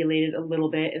 emotionally regulated a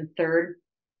little bit. And third,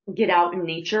 get out in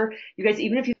nature. You guys,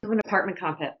 even if you live in an apartment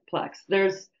complex,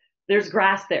 there's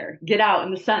grass there. Get out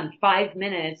in the sun, 5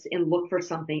 minutes, and look for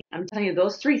something. I'm telling you,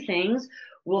 those three things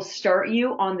will start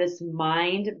you on this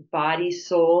mind, body,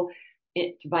 soul,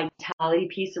 vitality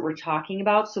piece that we're talking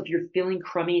about. So if you're feeling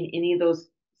crummy in any of those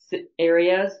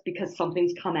areas because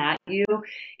something's come at you,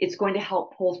 it's going to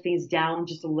help pull things down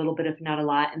just a little bit, if not a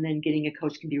lot, and then getting a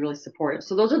coach can be really supportive.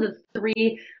 So those are the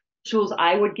three tools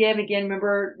I would give. Again,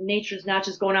 remember, nature's not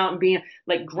just going out and being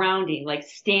like grounding, like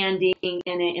standing in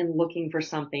it and looking for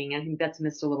something. I think that's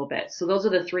missed a little bit. So those are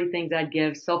the three things I'd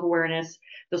give: self-awareness,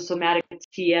 the somatic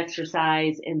T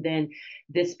exercise, and then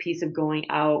this piece of going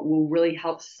out will really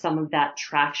help some of that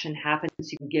traction happen so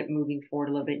you can get moving forward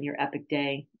a little bit in your epic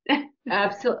day.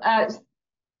 Absolutely.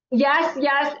 Yes,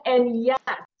 yes, and yes.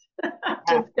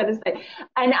 Just gonna say,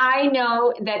 and I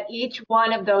know that each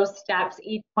one of those steps,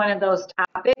 each one of those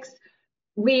topics,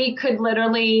 we could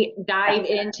literally dive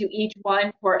into each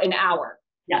one for an hour.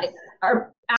 Yes.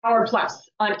 Our hour plus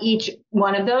on each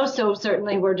one of those. So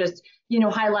certainly we're just,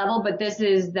 high level, but this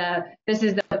is the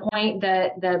point,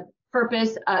 the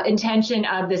purpose, intention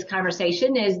of this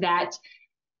conversation is that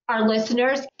our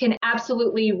listeners can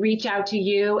absolutely reach out to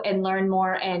you and learn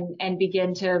more and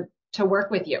begin to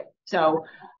work with you. So,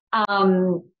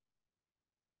 and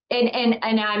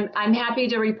I'm happy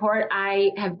to report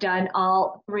I have done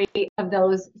all 3 of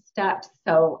those steps.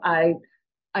 So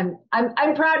I'm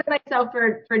proud of myself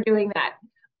for doing that.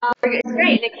 It's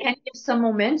great. And it can give some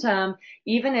momentum,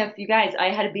 even if you guys, I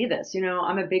had to be this,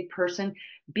 I'm a big person.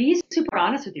 Be super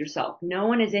honest with yourself. No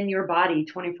one is in your body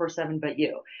 24/7 but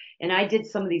you. And I did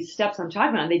some of these steps I'm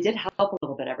talking about, and they did help a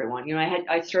little bit, everyone.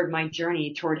 I started my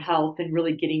journey toward health and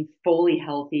really getting fully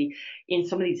healthy in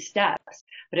some of these steps.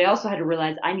 But I also had to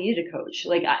realize I needed a coach.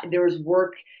 There was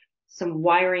work, some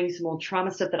wiring, some old trauma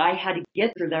stuff that I had to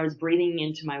get through that I was breathing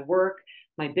into my work,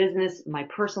 my business, my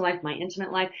personal life, my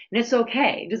intimate life. And it's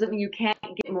okay. It doesn't mean you can't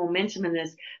get momentum in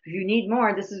this. If you need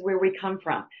more, this is where we come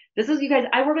from. This is, you guys,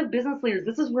 I work with business leaders.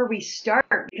 This is where we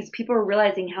start because people are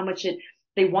realizing how much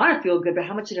they want to feel good, but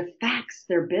how much it affects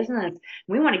their business.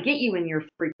 We want to get you in your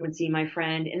frequency, my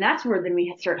friend. And that's where then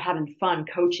we start having fun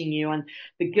coaching you on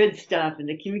the good stuff and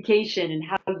the communication and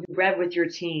how you rev with your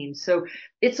team. So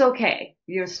it's okay.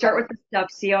 Start with the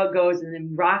stuff, see how it goes, and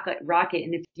then rock it.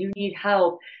 And if you need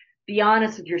help, be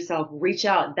honest with yourself, reach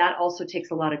out. That also takes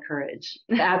a lot of courage.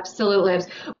 Absolutely.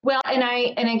 Well,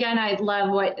 and again, I love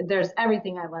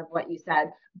everything I love what you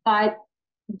said, but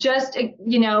just,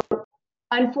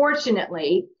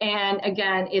 unfortunately, and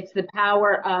again, it's the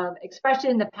power of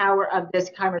expression, the power of this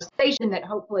conversation that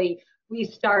hopefully we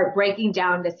start breaking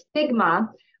down the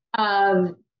stigma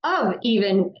of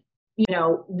even,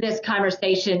 this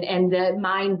conversation and the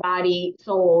mind, body,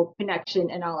 soul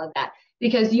connection and all of that.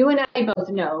 Because you and I both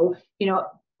know,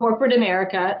 corporate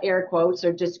America, air quotes,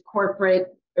 or just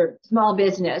corporate or small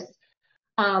business,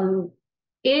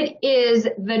 it is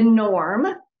the norm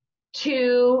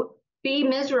to be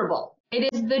miserable.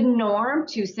 It is the norm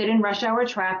to sit in rush hour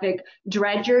traffic,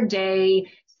 dread your day,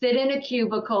 sit in a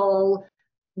cubicle,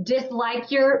 dislike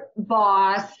your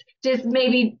boss, just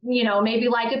maybe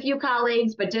like a few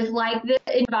colleagues, but dislike the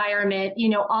environment,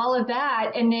 all of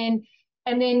that. And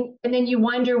then you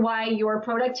wonder why your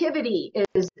productivity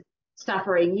is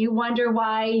suffering. You wonder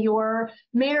why your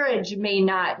marriage may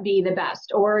not be the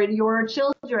best, or your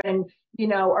children,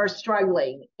 are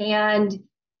struggling. And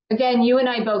again, you and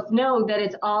I both know that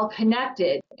it's all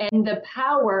connected, and the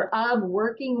power of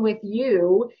working with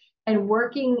you and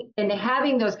working and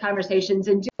having those conversations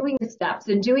and doing the steps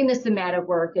and doing the somatic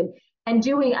work and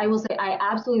doing, I will say, I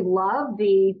absolutely love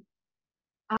the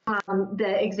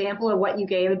example of what you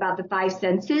gave about the 5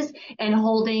 senses and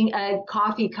holding a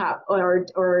coffee cup or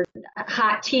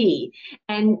hot tea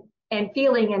and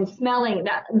feeling and smelling.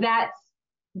 That's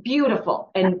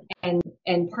beautiful and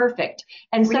perfect,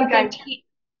 and something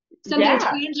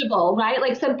tangible, right?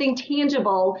 Like something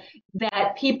tangible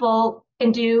that people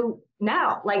can do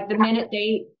now, like the minute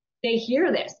they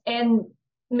hear this, and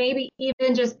maybe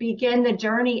even just begin the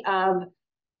journey of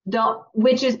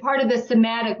which is part of the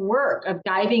somatic work of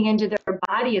diving into their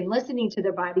body and listening to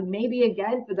their body, maybe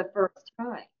again for the first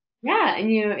time. Yeah,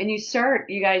 and you start,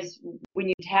 you guys, when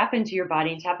you tap into your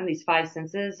body and tap into these 5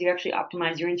 senses, you actually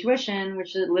optimize your intuition,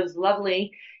 which lives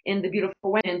lovely in the beautiful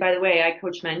women. By the way, I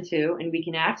coach men too, and we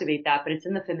can activate that, but it's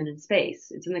in the feminine space.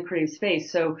 It's in the creative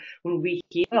space. So when we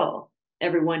heal,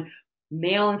 everyone,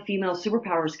 male and female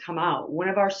superpowers come out. One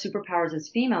of our superpowers as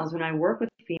females, when I work with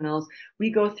females,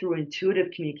 we go through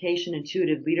intuitive communication,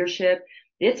 intuitive leadership.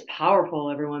 It's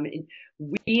powerful, everyone.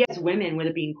 We as women, whether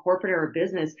it be in corporate or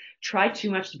business, try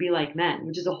too much to be like men,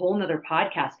 which is a whole nother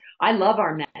podcast. I love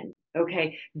our men.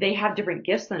 Okay. They have different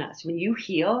gifts than us. When you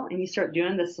heal and you start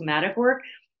doing the somatic work,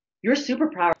 your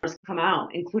superpowers come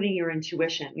out, including your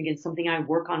intuition. Again, something I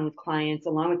work on with clients,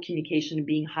 along with communication and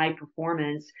being high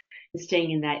performance and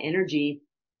staying in that energy.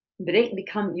 But you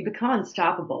become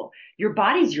unstoppable. Your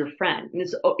body's your friend, and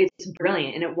it's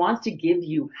brilliant, and it wants to give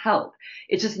you help.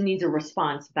 It just needs a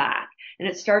response back, and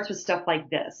it starts with stuff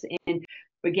like this. And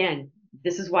again,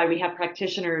 this is why we have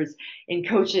practitioners and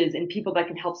coaches and people that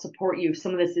can help support you.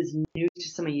 Some of this is new to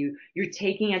some of you.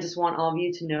 I just want all of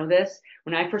you to know this.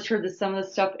 When I first heard some of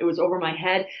this stuff, it was over my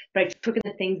head, but I took in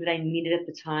the things that I needed at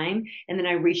the time, and then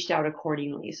I reached out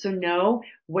accordingly. So know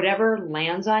whatever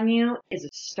lands on you is a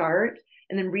start.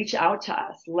 And then reach out to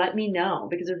us. Let me know,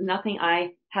 because there's nothing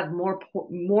I have more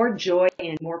joy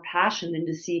and more passion than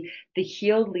to see the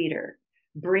healed leader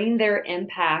bring their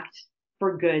impact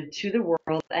for good to the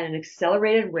world at an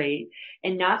accelerated rate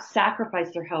and not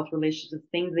sacrifice their health, relationships,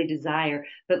 things they desire,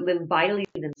 but live vitally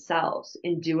themselves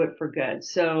and do it for good.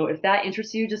 So if that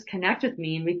interests you, just connect with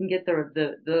me and we can get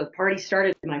the party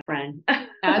started, my friend.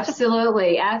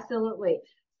 Absolutely, absolutely.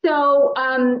 So,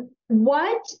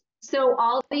 so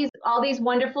all these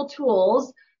wonderful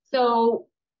tools. So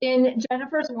in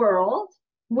Jennifer's world,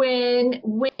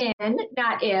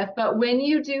 not if, but when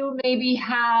you do maybe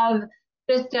have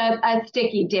just a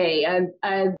sticky day,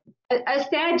 a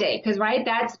sad day, because right,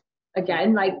 that's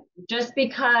again, like just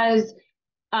because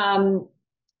I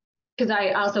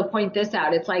also point this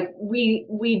out, it's like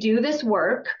we do this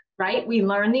work, right? We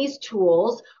learn these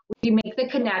tools, we make the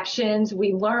connections,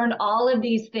 we learn all of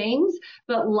these things,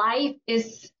 but life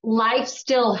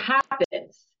still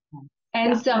happens.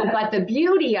 And so, but the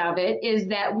beauty of it is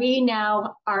that we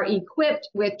now are equipped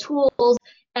with tools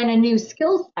and a new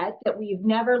skill set that we've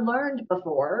never learned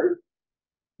before,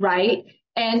 right?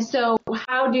 And so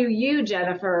how do you,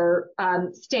 Jennifer,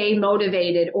 stay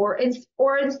motivated or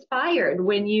inspired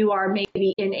when you are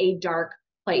maybe in a dark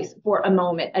place for a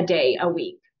moment, a day, a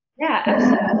week? Yeah,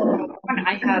 absolutely.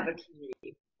 I have a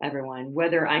community, everyone,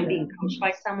 whether I'm being coached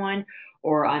by someone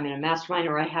or I'm in a mastermind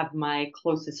or I have my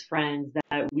closest friends,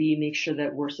 that we make sure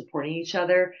that we're supporting each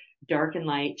other, dark and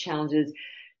light challenges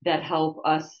that help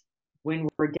us when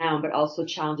we're down, but also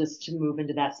challenges to move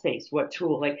into that space. What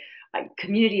tool? Like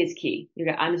community is key.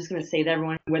 I'm just going to say that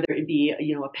everyone, whether it be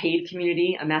a paid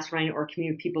community, a mastermind, or a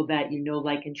community of people that you know,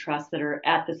 like, and trust that are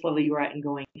at this level you are at and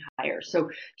going higher. So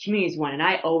community is one. And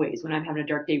I always, when I'm having a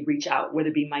dark day, reach out, whether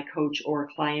it be my coach or a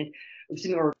client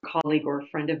or a colleague or a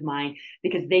friend of mine,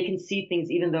 because they can see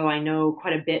things, even though I know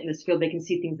quite a bit in this field, they can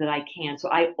see things that I can. So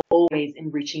I always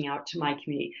am reaching out to my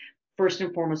community. First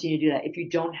and foremost, you need to do that. If you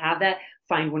don't have that,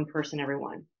 find one person,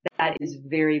 everyone. That is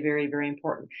very, very, very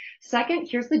important. Second,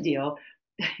 here's the deal.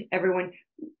 Everyone,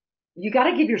 you got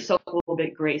to give yourself a little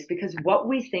bit grace, because what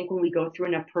we think when we go through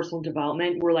enough personal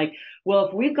development, we're like, well,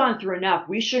 if we've gone through enough,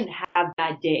 we shouldn't have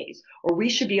bad days, or we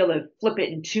should be able to flip it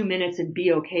in 2 minutes and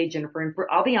be okay, Jennifer. And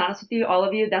I'll be honest with you, all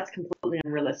of you, that's completely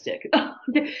unrealistic.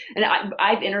 And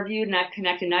I've interviewed and I've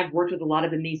connected and I've worked with a lot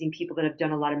of amazing people that have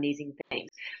done a lot of amazing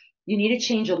things. You need to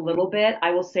change a little bit,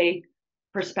 I will say,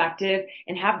 perspective,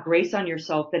 and have grace on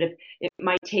yourself that if it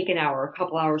might take an hour, a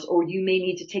couple hours, or you may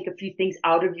need to take a few things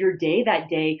out of your day that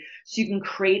day so you can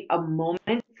create a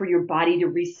moment for your body to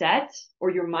reset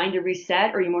or your mind to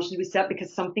reset or your emotions to reset,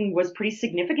 because something was pretty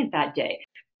significant that day.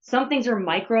 Some things are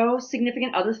micro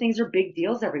significant, other things are big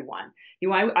deals, everyone.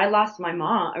 I lost my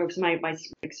mom, or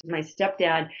my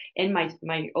stepdad and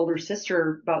my older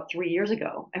sister about 3 years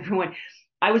ago. Everyone,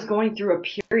 I was going through a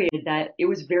period that it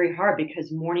was very hard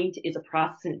because mourning is a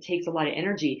process and it takes a lot of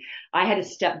energy. I had to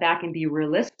step back and be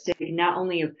realistic, not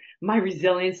only of my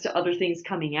resilience to other things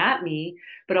coming at me,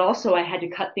 but also I had to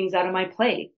cut things out of my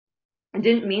plate. It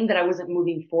didn't mean that I wasn't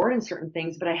moving forward in certain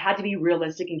things, but I had to be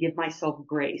realistic and give myself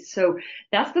grace. So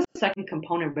that's the second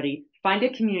component, everybody. Find a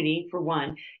community, for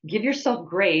one. Give yourself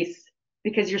grace,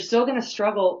 because you're still going to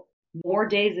struggle more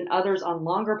days than others on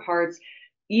longer parts,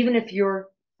 even if you're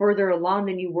further along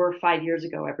than you were 5 years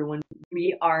ago, everyone.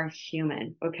 We are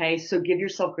human, okay? So give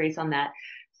yourself grace on that.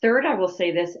 Third, I will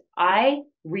say this. I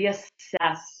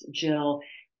reassess, Jill,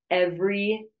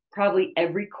 probably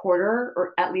every quarter,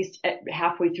 or at least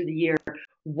halfway through the year,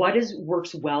 what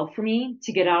works well for me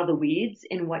to get out of the weeds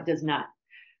and what does not.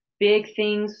 Big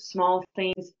things, small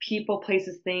things, people,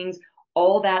 places, things,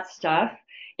 all that stuff,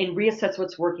 and reassess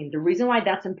what's working. The reason why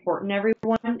that's important,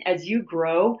 everyone, as you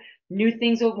grow, new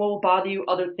things will bother you,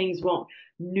 other things won't.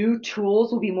 New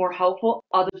tools will be more helpful,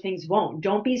 other things won't.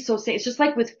 Don't be so safe. It's just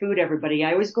like with food, everybody.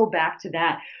 I always go back to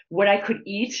that. What I could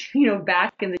eat,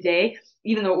 back in the day,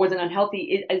 even though it wasn't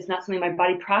unhealthy, it's not something my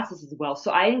body processes well.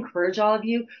 So I encourage all of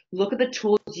you, look at the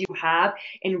tools you have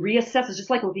and reassess. It's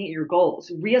just like looking at your goals.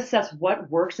 Reassess what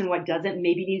works and what doesn't.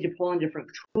 Maybe you need to pull in a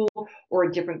different tool or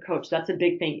a different coach. That's a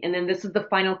big thing. And then this is the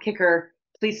final kicker.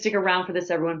 Please stick around for this,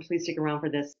 everyone. Please stick around for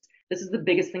this. This is the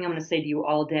biggest thing I'm going to say to you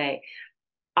all day.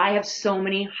 I have so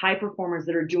many high performers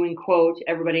that are doing, quote,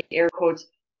 everybody air quotes,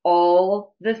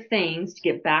 all the things to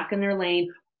get back in their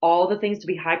lane, all the things to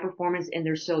be high performance, and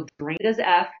they're still drained as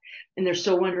F, and they're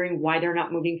still wondering why they're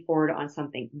not moving forward on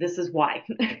something. This is why.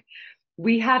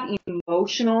 We have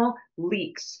emotional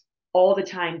leaks all the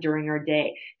time during our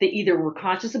day that either we're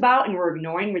conscious about and we're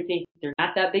ignoring, we think they're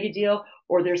not that big a deal,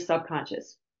 or they're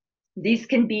subconscious. These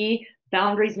can be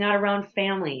boundaries not around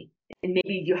family. And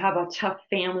maybe you have a tough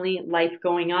family life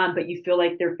going on, but you feel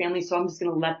like they're family, so I'm just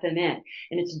going to let them in,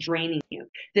 and it's draining you.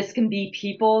 This can be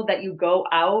people that you go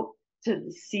out to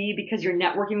see because you're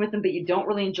networking with them, but you don't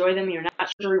really enjoy them, and you're not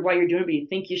sure why you're doing it, but you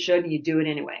think you should and you do it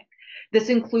anyway. This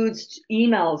includes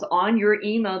emails on your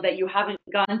email that you haven't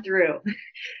gone through.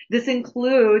 This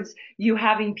includes you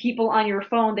having people on your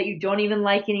phone that you don't even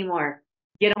like anymore.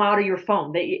 Get them out of your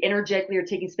phone, that you energetically are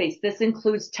taking space. This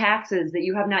includes taxes that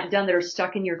you have not done that are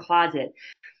stuck in your closet.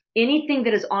 Anything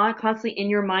that is on constantly in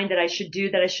your mind that I should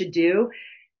do,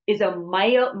 is a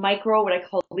micro, what I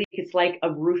call leak. It's like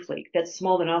a roof leak that's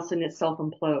small and all of a sudden it self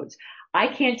implodes. I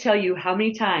can't tell you how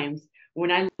many times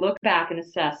when I look back and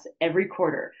assess every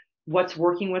quarter, what's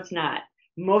working, what's not.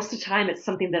 Most of the time it's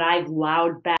something that I've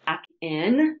allowed back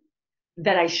in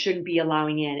that I shouldn't be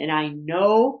allowing in. And I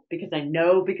know because I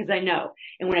know because I know.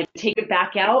 And when I take it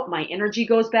back out, my energy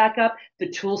goes back up, the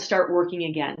tools start working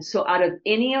again. So out of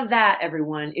any of that,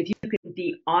 everyone, if you can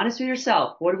be honest with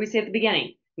yourself, what did we say at the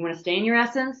beginning? You want to stay in your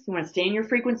essence, you want to stay in your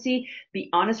frequency, be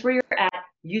honest where you're at,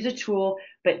 use a tool,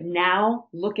 but now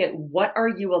look at what are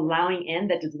you allowing in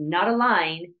that does not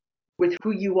align with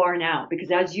who you are now.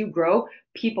 Because as you grow,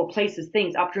 people, places,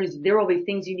 things, opportunities, there will be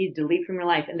things you need to delete from your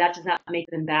life. And that does not make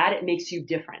them bad. It makes you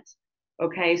different.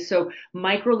 Okay. So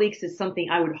micro leaks is something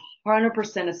I would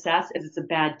 100% assess as it's a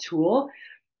bad tool.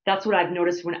 That's what I've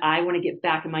noticed when I want to get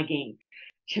back in my game.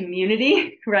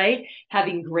 Community, right?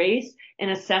 Having grace and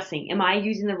assessing. Am I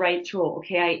using the right tool?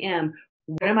 Okay, I am.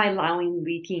 What am I allowing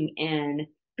leaking in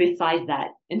besides that?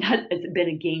 And that has been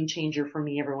a game changer for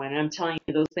me, everyone. And I'm telling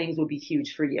you, those things will be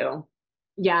huge for you.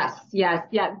 Yes, yes,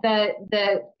 yeah.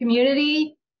 The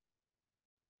community,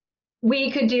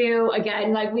 we could do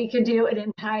again, like we could do an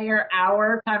entire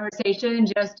hour conversation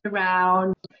just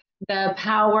around the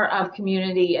power of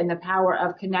community and the power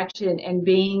of connection and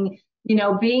being,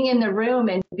 being in the room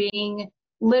and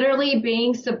literally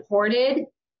being supported,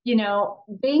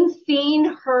 being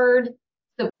seen, heard,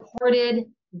 supported,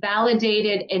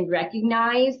 validated, and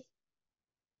recognized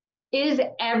is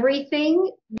everything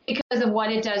because of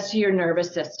what it does to your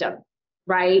nervous system,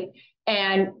 right?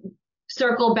 And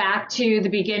circle back to the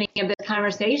beginning of this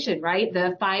conversation, right?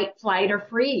 The fight, flight, or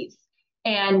freeze,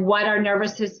 and what our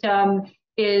nervous system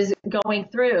is going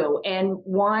through. And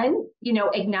one,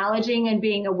 acknowledging and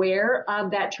being aware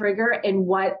of that trigger and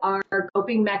what our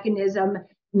coping mechanism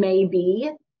may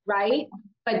be, right?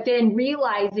 But then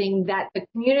realizing that the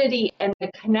community and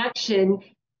the connection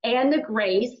and the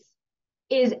grace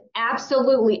is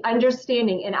absolutely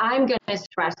understanding, and I'm going to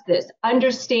stress this,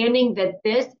 understanding that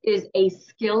this is a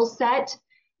skill set.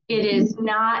 It is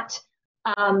not,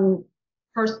 I'm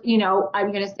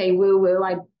going to say woo-woo.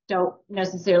 I don't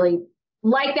necessarily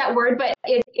like that word, but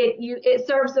it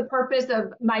serves the purpose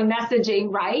of my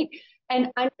messaging, right?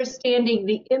 And understanding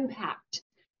the impact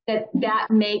that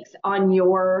makes on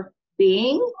your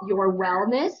being, your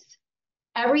wellness,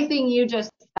 everything you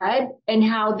just said, and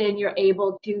how then you're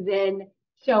able to then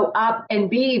show up and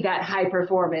be that high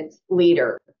performance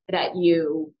leader that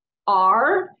you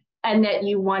are and that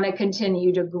you want to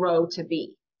continue to grow to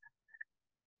be.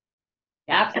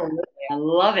 Absolutely. I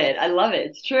love it. I love it.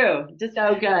 It's true. Just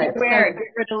so good. Get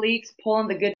rid of leaks, pull in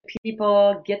the good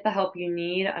people, get the help you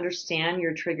need, understand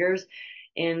your triggers.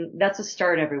 And that's a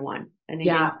start, everyone. And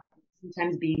again,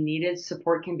 sometimes being needed,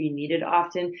 support can be needed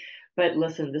often. But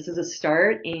listen, this is a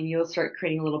start and you'll start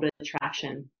creating a little bit of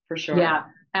traction for sure. Yeah,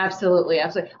 absolutely.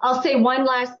 Absolutely. I'll say one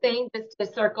last thing just to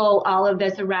circle all of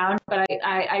this around, but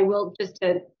I will just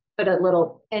to put a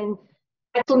little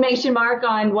exclamation mark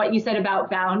on what you said about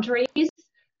boundaries.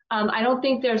 I don't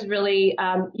think there's really,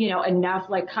 enough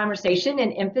like conversation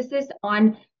and emphasis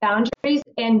on boundaries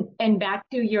and back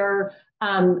to your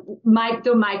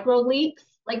the micro leaks.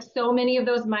 Like so many of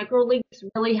those micro leaks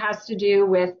really has to do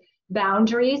with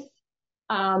boundaries,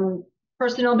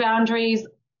 personal boundaries.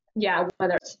 Yeah,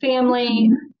 whether it's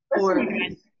family or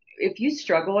if you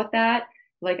struggle with that,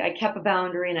 like I kept a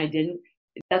boundary and I didn't,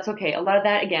 that's okay. A lot of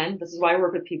that, again, this is why I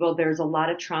work with people. There's a lot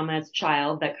of trauma as a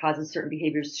child that causes certain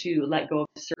behaviors to let go of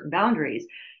certain boundaries.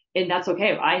 And that's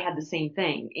okay. I had the same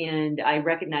thing and I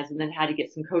recognized and then had to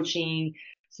get some coaching,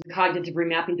 some cognitive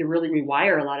remapping to really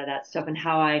rewire a lot of that stuff and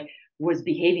how I was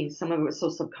behaving. Some of it was so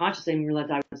subconscious I didn't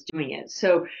realize I was doing it.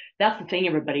 So that's the thing,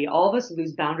 everybody. All of us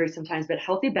lose boundaries sometimes, but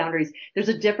healthy boundaries, there's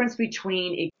a difference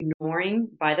between ignoring,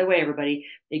 by the way, everybody,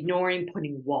 ignoring,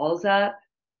 putting walls up,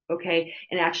 okay,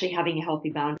 and actually having a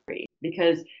healthy boundary,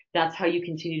 because that's how you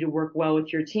continue to work well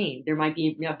with your team. There might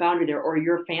be a boundary there, or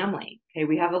your family. Okay,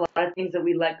 we have a lot of things that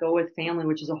we let go with family,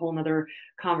 which is a whole nother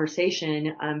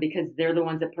conversation, because they're the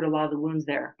ones that put a lot of the wounds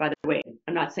there. By the way,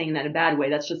 I'm not saying that in a bad way.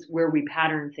 That's just where we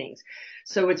pattern things.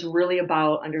 So it's really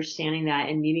about understanding that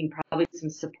and needing probably some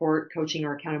support, coaching,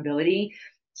 or accountability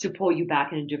to pull you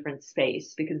back in a different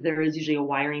space, because there is usually a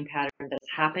wiring pattern that's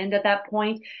happened at that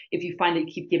point if you find that you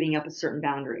keep giving up a certain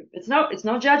boundary. It's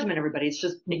no judgment, everybody. It's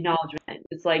just acknowledgement.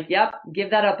 It's like, yep,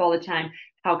 give that up all the time.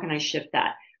 How can I shift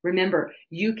that? Remember,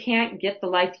 you can't get the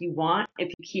life you want if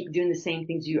you keep doing the same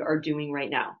things you are doing right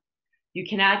now. You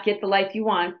cannot get the life you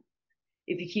want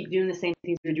if you keep doing the same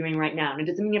things you're doing right now. And it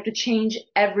doesn't mean you have to change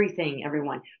everything,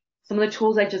 everyone. Some of the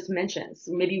tools I just mentioned,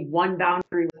 so maybe one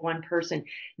boundary with one person,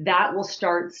 that will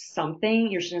start something.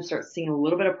 You're just going to start seeing a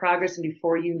little bit of progress. And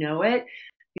before you know it,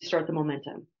 you start the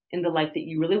momentum in the life that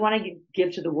you really want to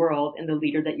give to the world and the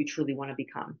leader that you truly want to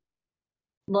become.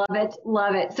 Love it.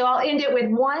 Love it. So I'll end it with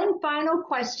one final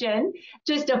question,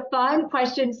 just a fun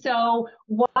question. So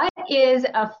what is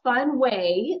a fun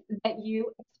way that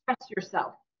you express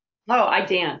yourself? Oh, I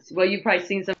dance. Well, you've probably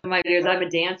seen some of my videos. I'm a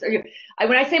dancer.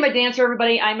 When I say I'm a dancer,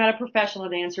 everybody, I'm not a professional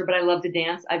dancer, but I love to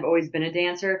dance. I've always been a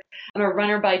dancer. I'm a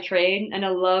runner by trade, and I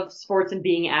love sports and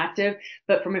being active.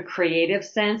 But from a creative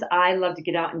sense, I love to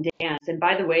get out and dance. And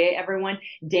by the way, everyone,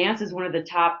 dance is one of the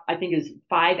top, I think, is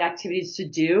 5 activities to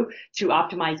do to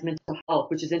optimize mental health,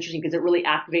 which is interesting because it really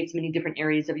activates many different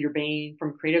areas of your brain,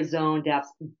 from creative zone,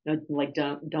 like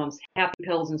dumps happy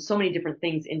pills and so many different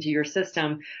things into your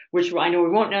system, which I know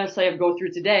we won't necessarily go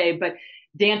through today, but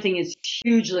dancing is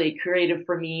hugely creative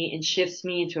for me and shifts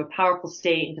me into a powerful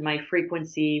state, into my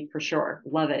frequency for sure.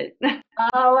 Love it.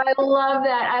 Oh, I love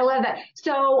that. I love that.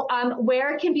 So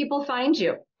where can people find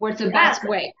you? What's the best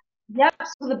way? Yep.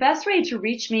 So the best way to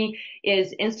reach me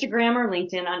is Instagram or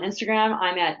LinkedIn. On Instagram,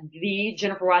 I'm at the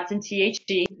Jennifer Watson,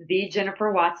 THD, the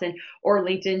Jennifer Watson, or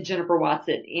LinkedIn, Jennifer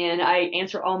Watson. And I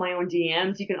answer all my own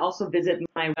DMs. You can also visit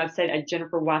my website at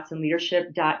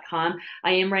jenniferwatsonleadership.com.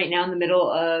 I am right now in the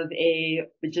middle of a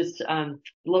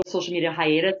low social media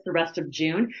hiatus the rest of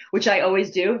June, which I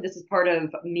always do. This is part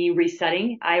of me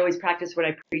resetting. I always practice what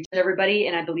I preach to everybody,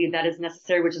 and I believe that is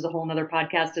necessary, which is a whole nother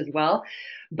podcast as well.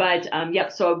 But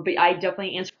so I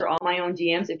definitely answer all my own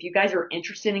DMs. If you guys are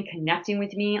interested in connecting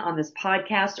with me on this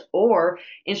podcast, or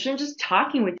interested in just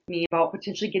talking with me about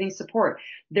potentially getting support,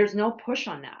 there's no push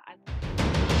on that.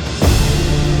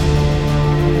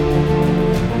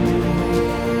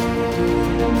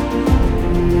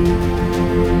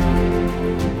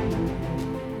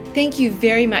 Thank you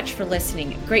very much for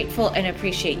listening. Grateful and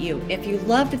appreciate you. If you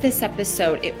loved this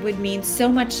episode, it would mean so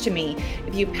much to me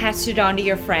if you passed it on to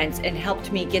your friends and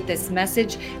helped me get this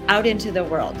message out into the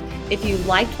world. If you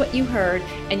liked what you heard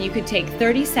and you could take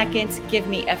 30 seconds, give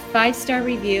me a 5-star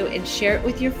review and share it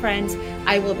with your friends,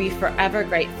 I will be forever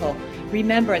grateful.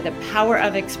 Remember, the power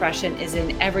of expression is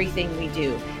in everything we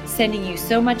do. Sending you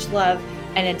so much love,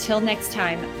 and until next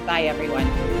time, bye everyone.